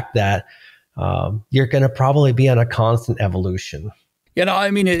fact that you're going to probably be on a constant evolution. Yeah, no,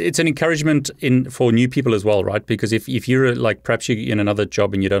 I mean, it's an encouragement for new people as well, right? Because if you're like, perhaps you're in another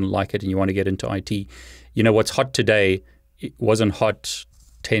job and you don't like it and you want to get into IT, what's hot today, it wasn't hot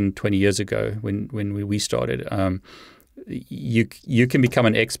 10, 20 years ago when we started. You can become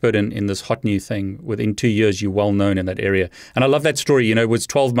an expert in this hot new thing. Within 2 years, you're well known in that area. And I love that story. It was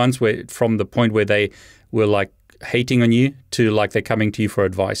 12 months from the point where they were like hating on you to like they're coming to you for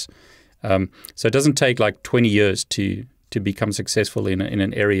advice. So it doesn't take like 20 years to become successful in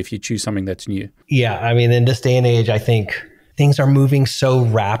an area if you choose something that's new. Yeah, I mean, in this day and age, I think things are moving so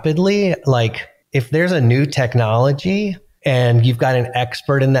rapidly. Like if there's a new technology and you've got an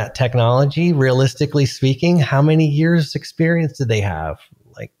expert in that technology, realistically speaking, how many years experience do they have?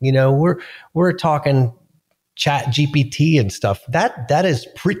 Like, we're talking Chat GPT and stuff. That is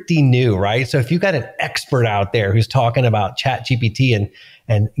pretty new, right? So if you've got an expert out there who's talking about Chat GPT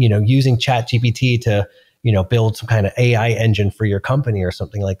and using Chat GPT to build some kind of AI engine for your company or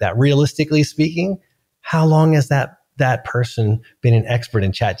something like that. Realistically speaking, how long has that person been an expert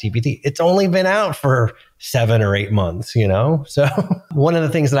in Chat GPT? It's only been out for 7 or 8 months, So one of the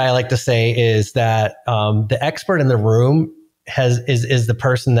things that I like to say is that the expert in the room is the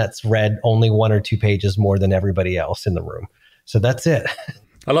person that's read only 1 or 2 pages more than everybody else in the room. So that's it.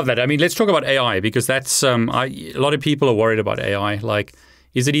 I love that. I mean, let's talk about AI because that's a lot of people are worried about AI. Like,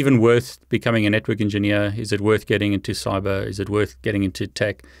 is it even worth becoming a network engineer? Is it worth getting into cyber? Is it worth getting into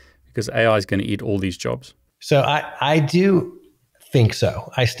tech? Because AI is going to eat all these jobs. So I do think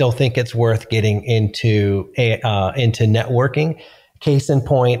so. I still think it's worth getting into networking. Case in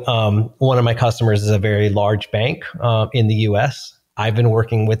point, one of my customers is a very large bank in the US. I've been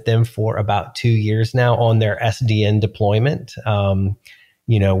working with them for about 2 years now on their SDN deployment.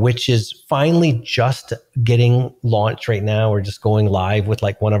 Which is finally just getting launched right now. We're just going live with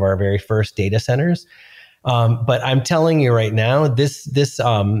like one of our very first data centers. But I'm telling you right now, this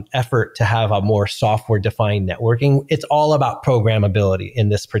effort to have a more software-defined networking, it's all about programmability in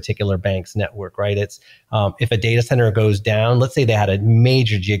this particular bank's network, right? It's if a data center goes down, let's say they had a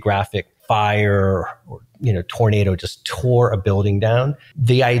major geographic fire or tornado just tore a building down.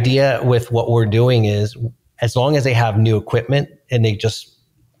 The idea with what we're doing is as long as they have new equipment and they just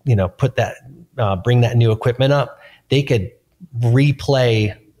bring that new equipment up, they could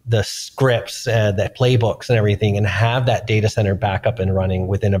replay the scripts, the playbooks and everything and have that data center back up and running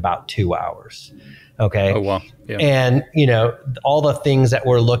within about 2 hours. Okay. Oh, wow. Yeah. And, all the things that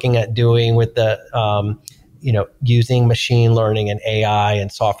we're looking at doing with the, using machine learning and AI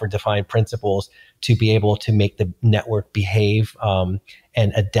and software defined principles to be able to make the network behave and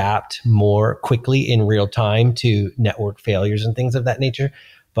adapt more quickly in real time to network failures and things of that nature.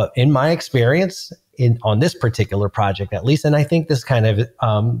 But in my experience, on this particular project, at least, and I think this kind of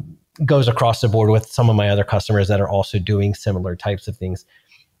goes across the board with some of my other customers that are also doing similar types of things,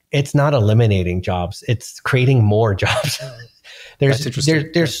 it's not eliminating jobs; it's creating more jobs. There's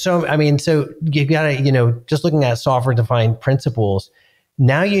so you gotta just looking at software defined principles.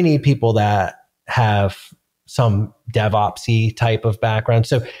 Now you need people that have some DevOpsy type of background.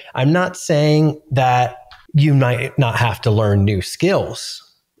 So I'm not saying that you might not have to learn new skills.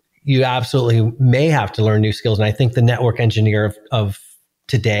 You absolutely may have to learn new skills. And I think the network engineer of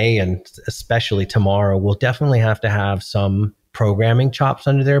today and especially tomorrow will definitely have to have some programming chops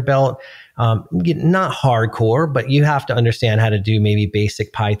under their belt. Not hardcore, but you have to understand how to do maybe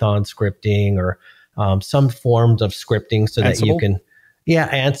basic Python scripting or some forms of scripting so that you can,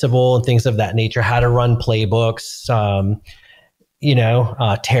 Ansible and things of that nature, how to run playbooks,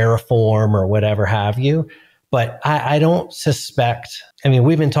 Terraform or whatever have you. But I don't suspect,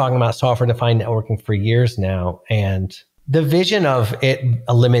 we've been talking about software-defined networking for years now, and the vision of it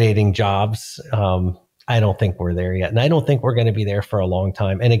eliminating jobs, I don't think we're there yet. And I don't think we're going to be there for a long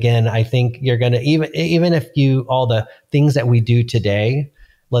time. And again, I think you're going to, even if all the things that we do today,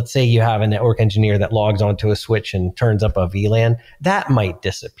 let's say you have a network engineer that logs onto a switch and turns up a VLAN, that might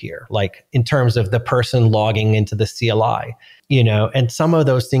disappear, like in terms of the person logging into the CLI. And some of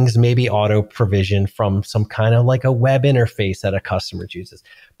those things may be auto provisioned from some kind of like a web interface that a customer chooses.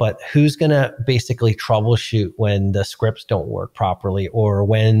 But who's going to basically troubleshoot when the scripts don't work properly, or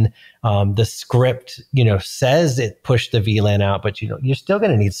when the script, says it pushed the VLAN out, but you're still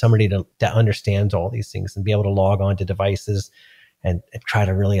going to need somebody that understands all these things and be able to log on to devices and try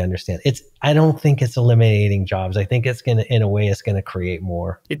to really understand. I don't think it's eliminating jobs. I think it's in a way, it's going to create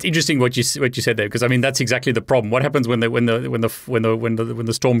more. It's interesting what you said there, because that's exactly the problem. What happens when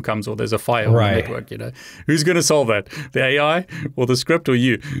the storm comes or there's a fire on the network? Who's going to solve that? The AI or the script or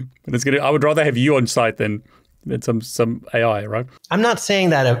you? And I would rather have you on site than some AI, right? I'm not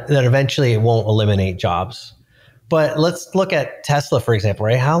saying that eventually it won't eliminate jobs. But let's look at Tesla, for example,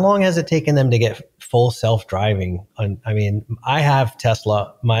 right? How long has it taken them to get full self-driving? I have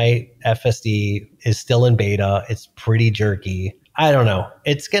Tesla. My FSD is still in beta. It's pretty jerky. I don't know.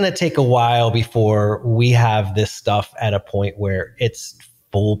 It's going to take a while before we have this stuff at a point where it's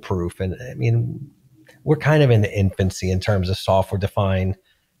foolproof. And we're kind of in the infancy in terms of software-defined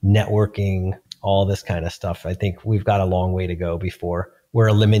networking all this kind of stuff. I think we've got a long way to go before we're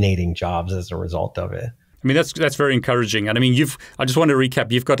eliminating jobs as a result of it. I mean, that's very encouraging. And I mean, I just want to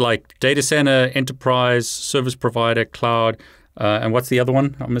recap. You've got like data center, enterprise, service provider, cloud, and what's the other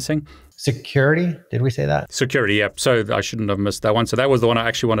one I'm missing? Security. Did we say that? Security, yeah. So I shouldn't have missed that one. So that was the one I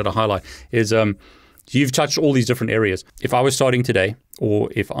actually wanted to highlight is you've touched all these different areas. If I was starting today, or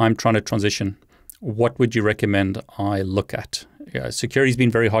if I'm trying to transition, what would you recommend I look at? Security's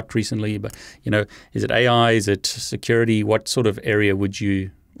been very hot recently, but is it AI? Is it security? What sort of area would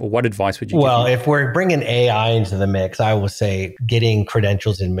you, or what advice would you give? Well, if we're bringing AI into the mix, I will say getting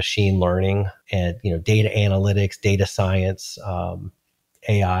credentials in machine learning and data analytics, data science,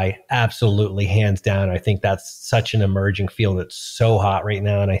 AI, absolutely, hands down. I think that's such an emerging field that's so hot right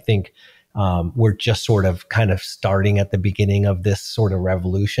now, and I think we're just sort of kind of starting at the beginning of this sort of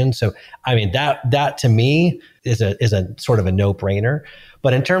revolution. So, I mean, that to me is a sort of a no-brainer.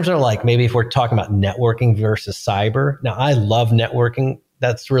 But in terms of like maybe if we're talking about networking versus cyber, now I love networking.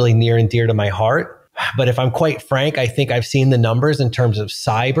 That's really near and dear to my heart. But if I'm quite frank, I think I've seen the numbers in terms of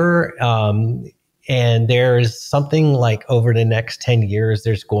cyber. And there's something like over the next 10 years,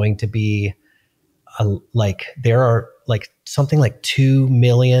 there's going to be there are something like 2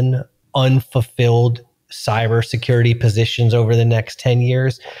 million unfulfilled cybersecurity positions over the next 10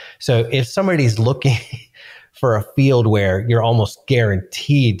 years. So if somebody's looking for a field where you're almost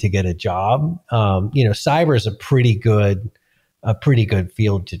guaranteed to get a job, cyber is a pretty good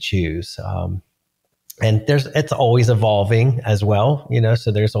field to choose. And it's always evolving as well,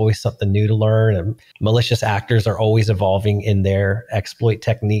 so there's always something new to learn, and malicious actors are always evolving in their exploit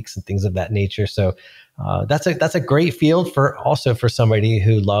techniques and things of that nature. So that's a great field for somebody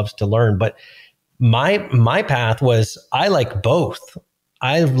who loves to learn. But my path was I like both.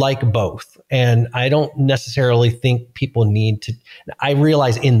 And I don't necessarily think people need to. I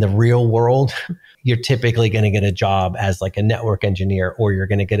realize in the real world, you're typically going to get a job as like a network engineer, or you're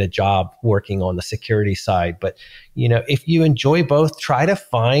going to get a job working on the security side. But, if you enjoy both, try to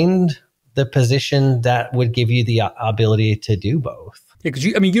find the position that would give you the ability to do both. Yeah, because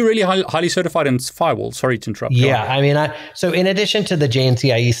you're really highly certified in firewall. Sorry to interrupt. Yeah, I mean, so in addition to the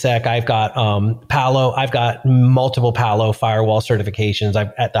JNCIE sec, I've got Palo. I've got multiple Palo firewall certifications.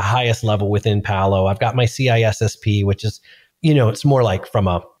 I'm at the highest level within Palo. I've got my CISSP, which is, it's more like from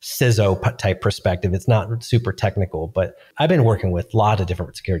a CISO type perspective. It's not super technical, but I've been working with a lot of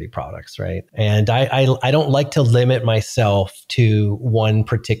different security products, right? And I don't like to limit myself to one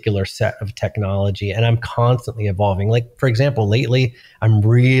particular set of technology, and I'm constantly evolving. Like, for example, lately, I'm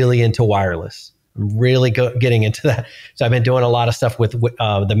really into wireless. I'm really getting into that. So I've been doing a lot of stuff with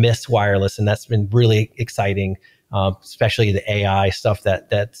the Mist wireless, and that's been really exciting, especially the AI stuff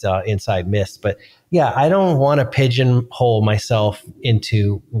that's inside Mist. But yeah, I don't want to pigeonhole myself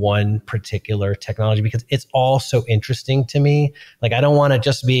into one particular technology because it's all so interesting to me. Like, I don't want to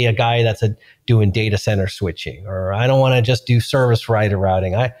just be a guy that's doing data center switching, or I don't want to just do service provider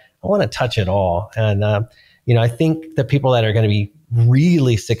routing. I want to touch it all. And, I think the people that are going to be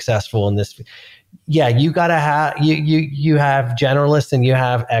really successful in this, yeah, you got to have, you have generalists and you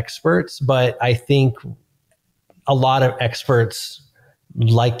have experts, but I think a lot of experts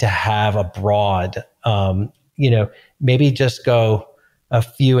like to have a broad, maybe just go a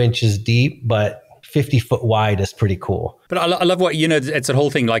few inches deep, but 50 foot wide is pretty cool. But I love what, it's a whole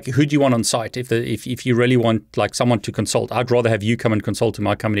thing. Like, who do you want on site? If you really want like someone to consult, I'd rather have you come and consult to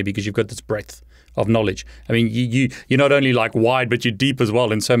my company because you've got this breadth of knowledge. I mean, you're not only like wide, but you're deep as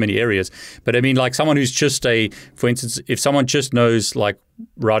well in so many areas. But I mean, like someone who's just for instance, if someone just knows like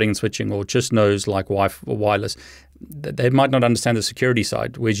routing and switching, or just knows like Wi-Fi or wireless, they might not understand the security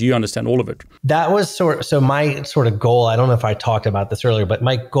side, whereas you understand all of it. That was so my sort of goal. I don't know if I talked about this earlier, but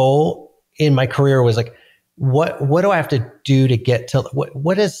my goal in my career was like, what do I have to do to get to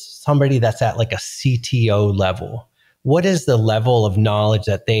what is somebody that's at like a CTO level? What is the level of knowledge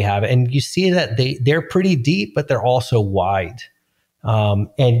that they have? And you see that they're pretty deep, but they're also wide. And,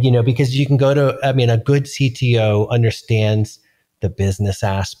 because you can go to, a good CTO understands the business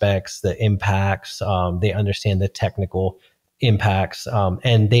aspects, the impacts, they understand the technical impacts,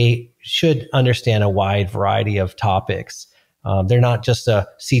 and they should understand a wide variety of topics. They're not just a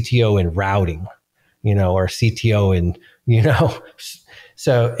CTO in routing, or CTO in,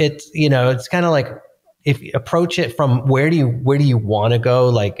 so it's kind of like, if you approach it from where do you want to go?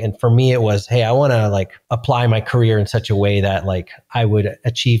 Like, and for me, it was, hey, I want to like apply my career in such a way that like I would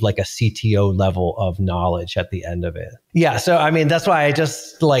achieve like a CTO level of knowledge at the end of it. Yeah. So, that's why I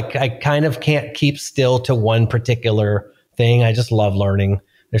just like, I kind of can't keep still to one particular thing. I just love learning.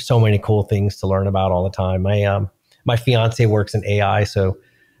 There's so many cool things to learn about all the time. My fiance works in AI. So,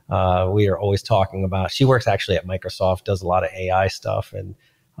 we are always talking about. She works actually at Microsoft, does a lot of AI stuff, and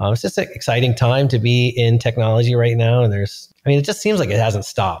it's just an exciting time to be in technology right now. And it just seems like it hasn't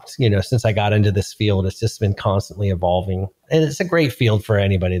stopped. Since I got into this field, it's just been constantly evolving, and it's a great field for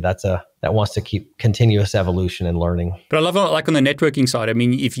anybody that wants to keep continuous evolution and learning. But I love like on the networking side. I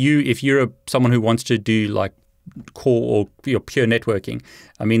mean, if you're someone who wants to do like core or pure networking,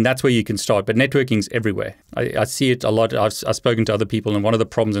 I mean, that's where you can start. But networking's everywhere. I see it a lot. I've spoken to other people, and one of the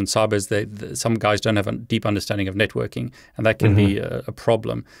problems in cyber is that some guys don't have a deep understanding of networking, and that can be a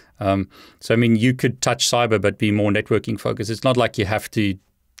problem. So, I mean, you could touch cyber but be more networking focused. It's not like you have to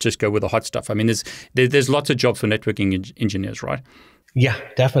just go with the hot stuff. I mean, there's lots of jobs for networking engineers, right? Yeah,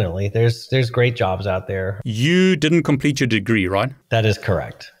 definitely. There's great jobs out there. You didn't complete your degree, right? That is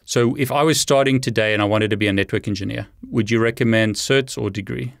correct. So if I was starting today and I wanted to be a network engineer, would you recommend certs or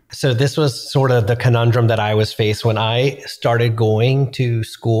degree? So this was sort of the conundrum that I was faced when I started going to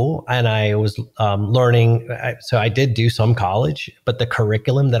school, and I was learning. So I did do some college, but the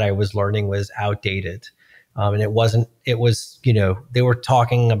curriculum that I was learning was outdated. And it was, they were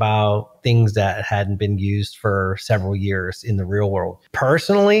talking about things that hadn't been used for several years in the real world.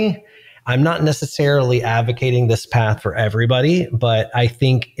 Personally, I'm not necessarily advocating this path for everybody, but I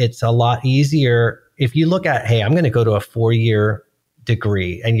think it's a lot easier if you look at, hey, I'm going to go to a 4-year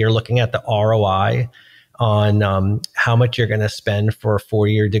degree, and you're looking at the ROI on how much you're going to spend for a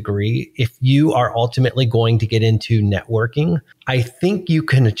 4-year degree. If you are ultimately going to get into networking, I think you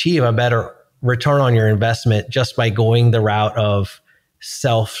can achieve a better return on your investment just by going the route of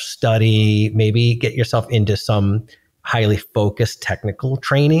self-study, maybe get yourself into some highly focused technical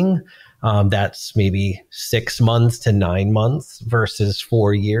training. That's maybe 6 months to 9 months versus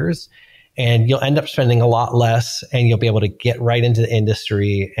 4 years. And you'll end up spending a lot less, and you'll be able to get right into the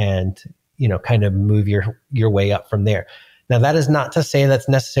industry and, kind of move your way up from there. Now, that is not to say that's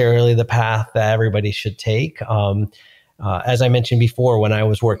necessarily the path that everybody should take. As I mentioned before, when I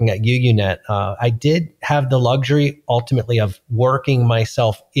was working at UUNet, I did have the luxury ultimately of working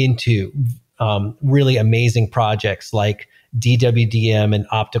myself into really amazing projects like DWDM and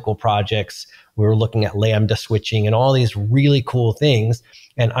optical projects. We were looking at lambda switching and all these really cool things.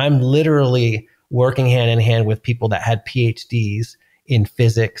 And I'm literally working hand in hand with people that had PhDs in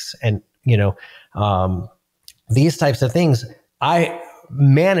physics and, these types of things. I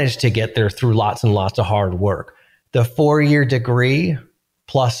managed to get there through lots and lots of hard work. The 4-year degree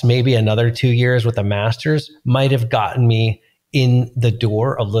plus maybe another 2 years with a master's might have gotten me in the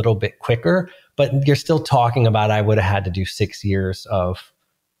door a little bit quicker, but you're still talking about I would have had to do 6 years of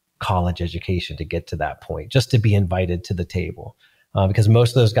college education to get to that point, just to be invited to the table, because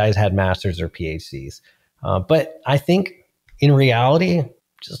most of those guys had masters or PhDs. But I think in reality,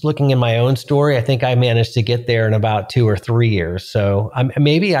 just looking in my own story, I think I managed to get there in about 2 or 3 years. So I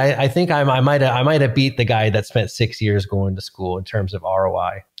think I might have beat the guy that spent 6 years going to school in terms of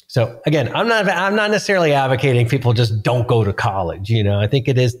ROI. So again, I'm not necessarily advocating people just don't go to college. I think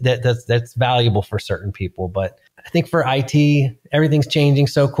it is that's valuable for certain people, but I think for IT, everything's changing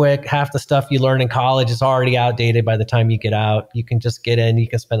so quick. Half the stuff you learn in college is already outdated by the time you get out. You can just get in. You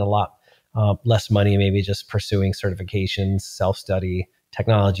can spend a lot less money, maybe just pursuing certifications, self-study,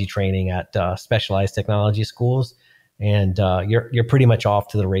 technology training at specialized technology schools, and you're pretty much off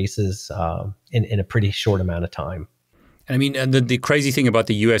to the races in a pretty short amount of time. I mean, and the crazy thing about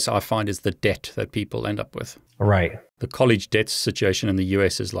the US, I find, is the debt that people end up with. Right. The college debt situation in the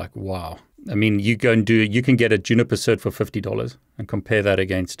US is like, wow. I mean, you can get a Juniper cert for $50 and compare that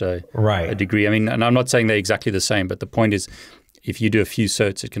against a degree. I mean, and I'm not saying they're exactly the same, but the point is, if you do a few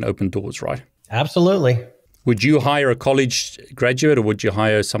certs, it can open doors, right? Absolutely. Would you hire a college graduate, or would you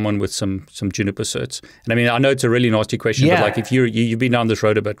hire someone with some Juniper certs? And I mean, I know it's a really nasty question, but like if you've been down this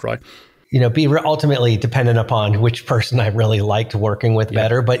road a bit, right? Be ultimately dependent upon which person I really liked working with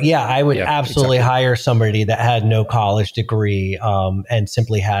better. But yeah, I would absolutely hire somebody that had no college degree and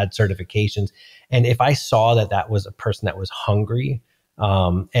simply had certifications. And if I saw that was a person that was hungry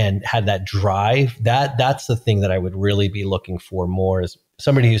and had that drive, that's the thing that I would really be looking for more, is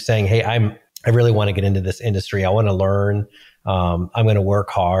somebody who's saying, hey, I really want to get into this industry. I want to learn. I'm going to work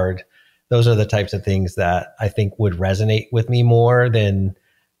hard. Those are the types of things that I think would resonate with me more than,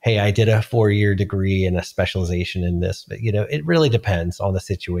 hey, I did a 4-year degree and a specialization in this. But, it really depends on the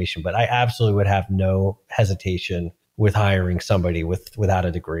situation. But I absolutely would have no hesitation with hiring somebody without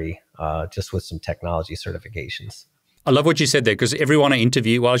a degree, just with some technology certifications. I love what you said there, because everyone I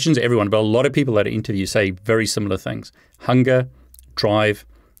interview, well, I shouldn't say everyone, but a lot of people that I interview say very similar things. Hunger, drive,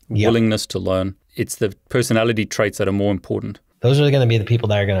 willingness to learn. It's the personality traits that are more important. Those are going to be the people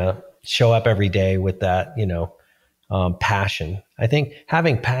that are going to show up every day with that, passion. I think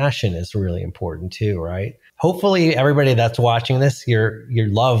having passion is really important too, right? Hopefully everybody that's watching this, you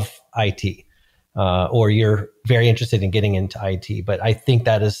love IT, or you're very interested in getting into IT. But I think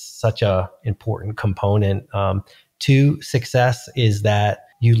that is such a important component to success, is that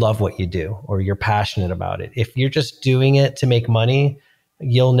you love what you do or you're passionate about it. If you're just doing it to make money,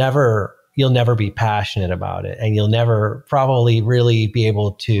 you'll never be passionate about it, and you'll never probably really be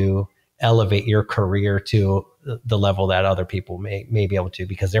able to elevate your career to the level that other people may be able to,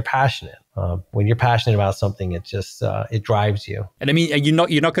 because they're passionate. When you're passionate about something, it just it drives you. And I mean, you're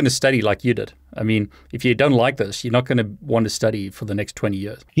not going to study like you did. I mean, if you don't like this, you're not going to want to study for the next 20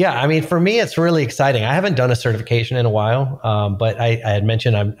 years. Yeah, I mean, for me, it's really exciting. I haven't done a certification in a while, but I had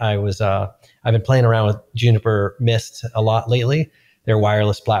mentioned I've been playing around with Juniper Mist a lot lately, their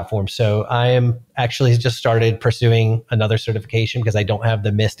wireless platform. So I am actually just started pursuing another certification because I don't have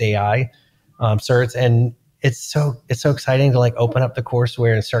the Mist AI certs, and it's so exciting to like open up the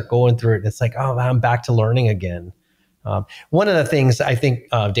courseware and start going through it. And it's like, oh, I'm back to learning again. One of the things I think,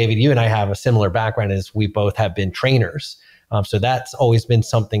 David, you and I have a similar background, is we both have been trainers. So that's always been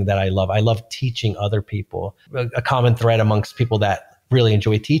something that I love. I love teaching other people. A common thread amongst people that really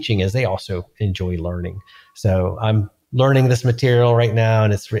enjoy teaching is they also enjoy learning. So I'm learning this material right now,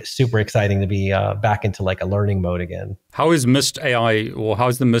 and it's super exciting to be back into like a learning mode again. How is Mist AI, or how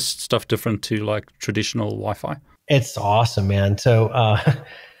is the Mist stuff different to like traditional Wi-Fi? It's awesome, man. So,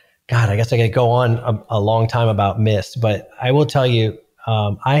 God, I guess I could go on a long time about Mist, but I will tell you,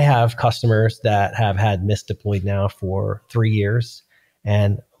 I have customers that have had Mist deployed now for 3 years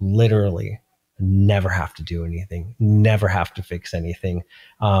and literally never have to do anything, never have to fix anything.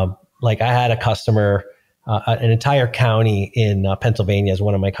 Like I had a customer, an entire county in Pennsylvania is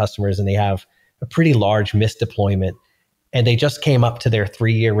one of my customers, and they have a pretty large Mist deployment, and they just came up to their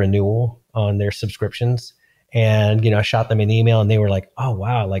 3-year renewal on their subscriptions. And, I shot them an email, and they were like, oh,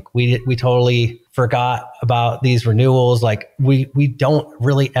 wow, like we totally forgot about these renewals. Like we don't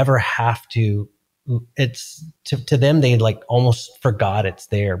really ever have to, it's to them, they like almost forgot it's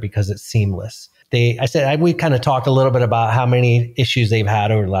there because it's seamless. We kind of talked a little bit about how many issues they've had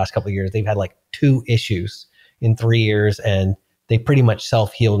over the last couple of years. They've had like 2 issues in 3 years, and they pretty much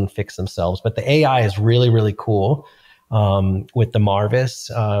self-healed and fixed themselves. But the AI is really, really cool. With the Marvis,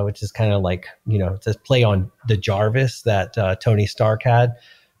 which is kind of like, it's a play on the Jarvis that Tony Stark had.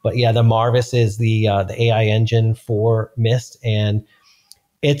 But yeah, the Marvis is the AI engine for Mist, and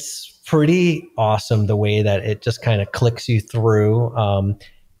it's pretty awesome the way that it just kind of clicks you through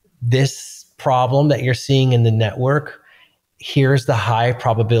this problem that you're seeing in the network. Here's the high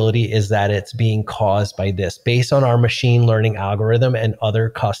probability is that it's being caused by this, based on our machine learning algorithm and other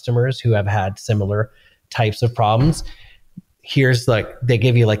customers who have had similar types of problems. Here's like, they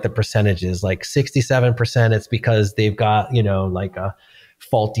give you like the percentages, like 67% it's because they've got, like a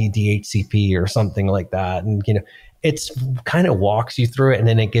faulty DHCP or something like that. And, it's kind of walks you through it, and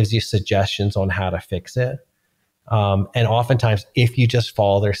then it gives you suggestions on how to fix it. And oftentimes, if you just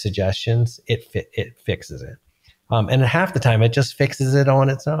follow their suggestions, it fixes it. And half the time, it just fixes it on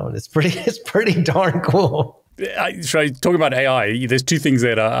its own. It's pretty darn cool. Talking about AI, there's 2 things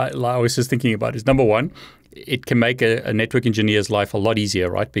that I was just thinking about. Is number one, it can make a network engineer's life a lot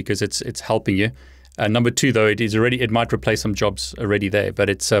easier, right? Because it's helping you. Number 2, though, it might replace some jobs already there, but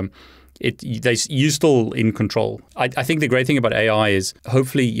you're still in control. I think the great thing about AI is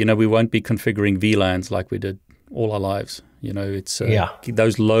hopefully, we won't be configuring VLANs like we did all our lives.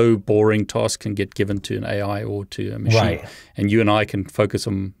 Those low, boring tasks can get given to an AI or to a machine. Right. And you and I can focus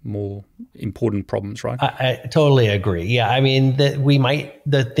on more important problems, right? I totally agree. Yeah, I mean,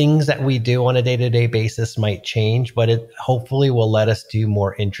 the things that we do on a day-to-day basis might change, but it hopefully will let us do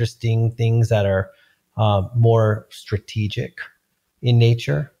more interesting things that are more strategic in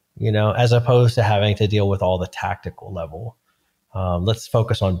nature, as opposed to having to deal with all the tactical level. Let's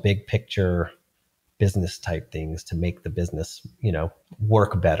focus on big picture business type things to make the business,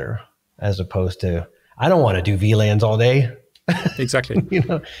 work better, as opposed to, I don't want to do VLANs all day. Exactly.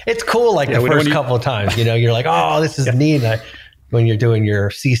 It's cool. Like the first couple of times, you're like, oh, this is neat. When you're doing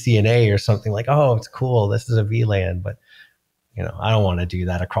your CCNA or something, like, oh, it's cool. This is a VLAN, but I don't want to do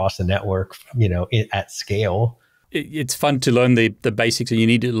that across the network, at scale. It's fun to learn the basics, and you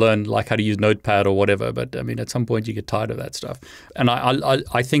need to learn like how to use Notepad or whatever. But I mean, at some point you get tired of that stuff. And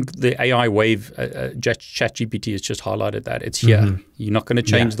I think the AI wave, ChatGPT has just highlighted that. It's here. Mm-hmm. You're not going to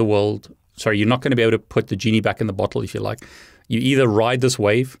change the world. Sorry, you're not going to be able to put the genie back in the bottle, if you like. You either ride this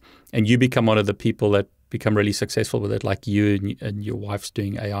wave and you become one of the people that become really successful with it, like you and your wife's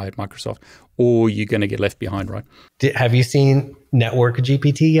doing AI at Microsoft, or you're going to get left behind, right? Have you seen Network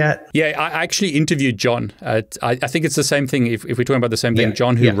GPT yet? Yeah, I actually interviewed John. I think it's the same thing. If we're talking about the same thing,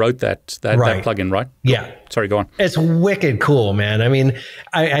 John, who wrote that plugin, right? Yeah. Sorry, go on. It's wicked cool, man. I mean,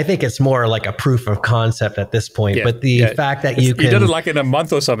 I think it's more like a proof of concept at this point. Yeah, but the fact that you did it like in a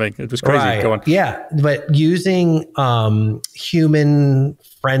month or something. It was crazy. Right. Go on. Yeah, but using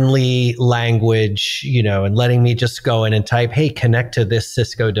human-friendly language, and letting me just go in and type, hey, connect to this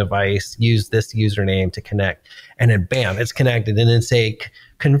Cisco device, use this username to connect. And then bam, it's connected. And then say,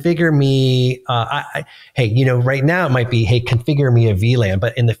 configure me. Hey, right now it might be, hey, configure me a VLAN.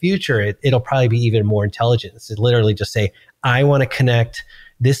 But in the future, it'll probably be even more intelligent. It's literally just say, I want to connect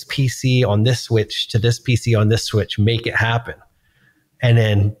this PC on this switch to this PC on this switch. Make it happen. And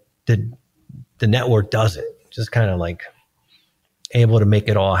then the network does it. Just kind of like able to make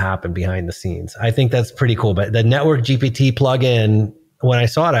it all happen behind the scenes. I think that's pretty cool. But the Network GPT plugin, when I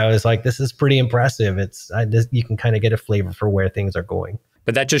saw it, I was like, this is pretty impressive. You can kind of get a flavor for where things are going.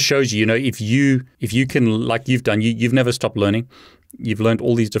 But that just shows you, if you can, like you've done, you've never stopped learning. You've learned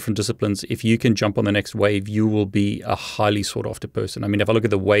all these different disciplines. If you can jump on the next wave, you will be a highly sought after person. I mean, if I look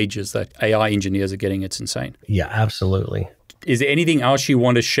at the wages that AI engineers are getting, it's insane. Yeah, absolutely. Is there anything else you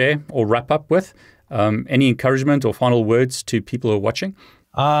want to share or wrap up with? Any encouragement or final words to people who are watching?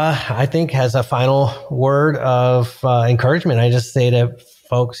 I think as a final word of encouragement, I just say to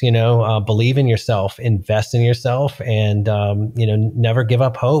folks, believe in yourself, invest in yourself, and never give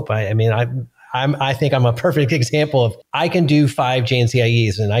up hope. I think I'm a perfect example of I can do 5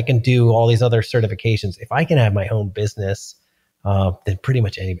 JNCIEs and I can do all these other certifications. If I can have my own business, then pretty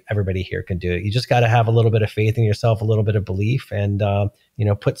much everybody here can do it. You just got to have a little bit of faith in yourself, a little bit of belief, and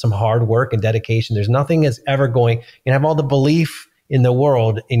put some hard work and dedication. There's nothing is ever going. You can have all the belief in the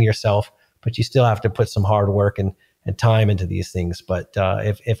world in yourself, but you still have to put some hard work and time into these things. But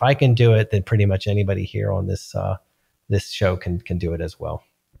if I can do it, then pretty much anybody here on this show can do it as well.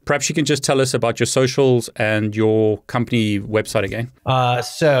 Perhaps you can just tell us about your socials and your company website again.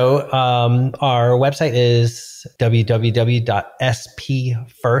 So our website is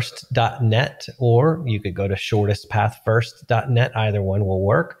www.spfirst.net, or you could go to ShortestPathFirst.net. Either one will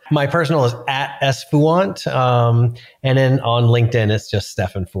work. My personal is @sfuant, and then on LinkedIn, it's just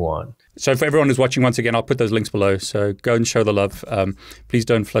Stefan Fuant. So for everyone who's watching, once again, I'll put those links below. So go and show the love. Please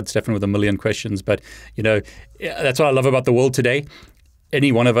don't flood Stefan with a million questions. But, that's what I love about the world today.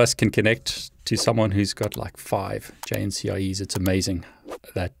 Any one of us can connect to someone who's got like 5 JNCIEs. It's amazing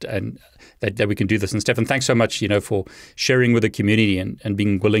that we can do this. And Stefan, thanks so much, for sharing with the community and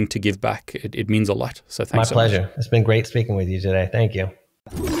being willing to give back. It means a lot. So thanks so much. My pleasure. It's been great speaking with you today. Thank you.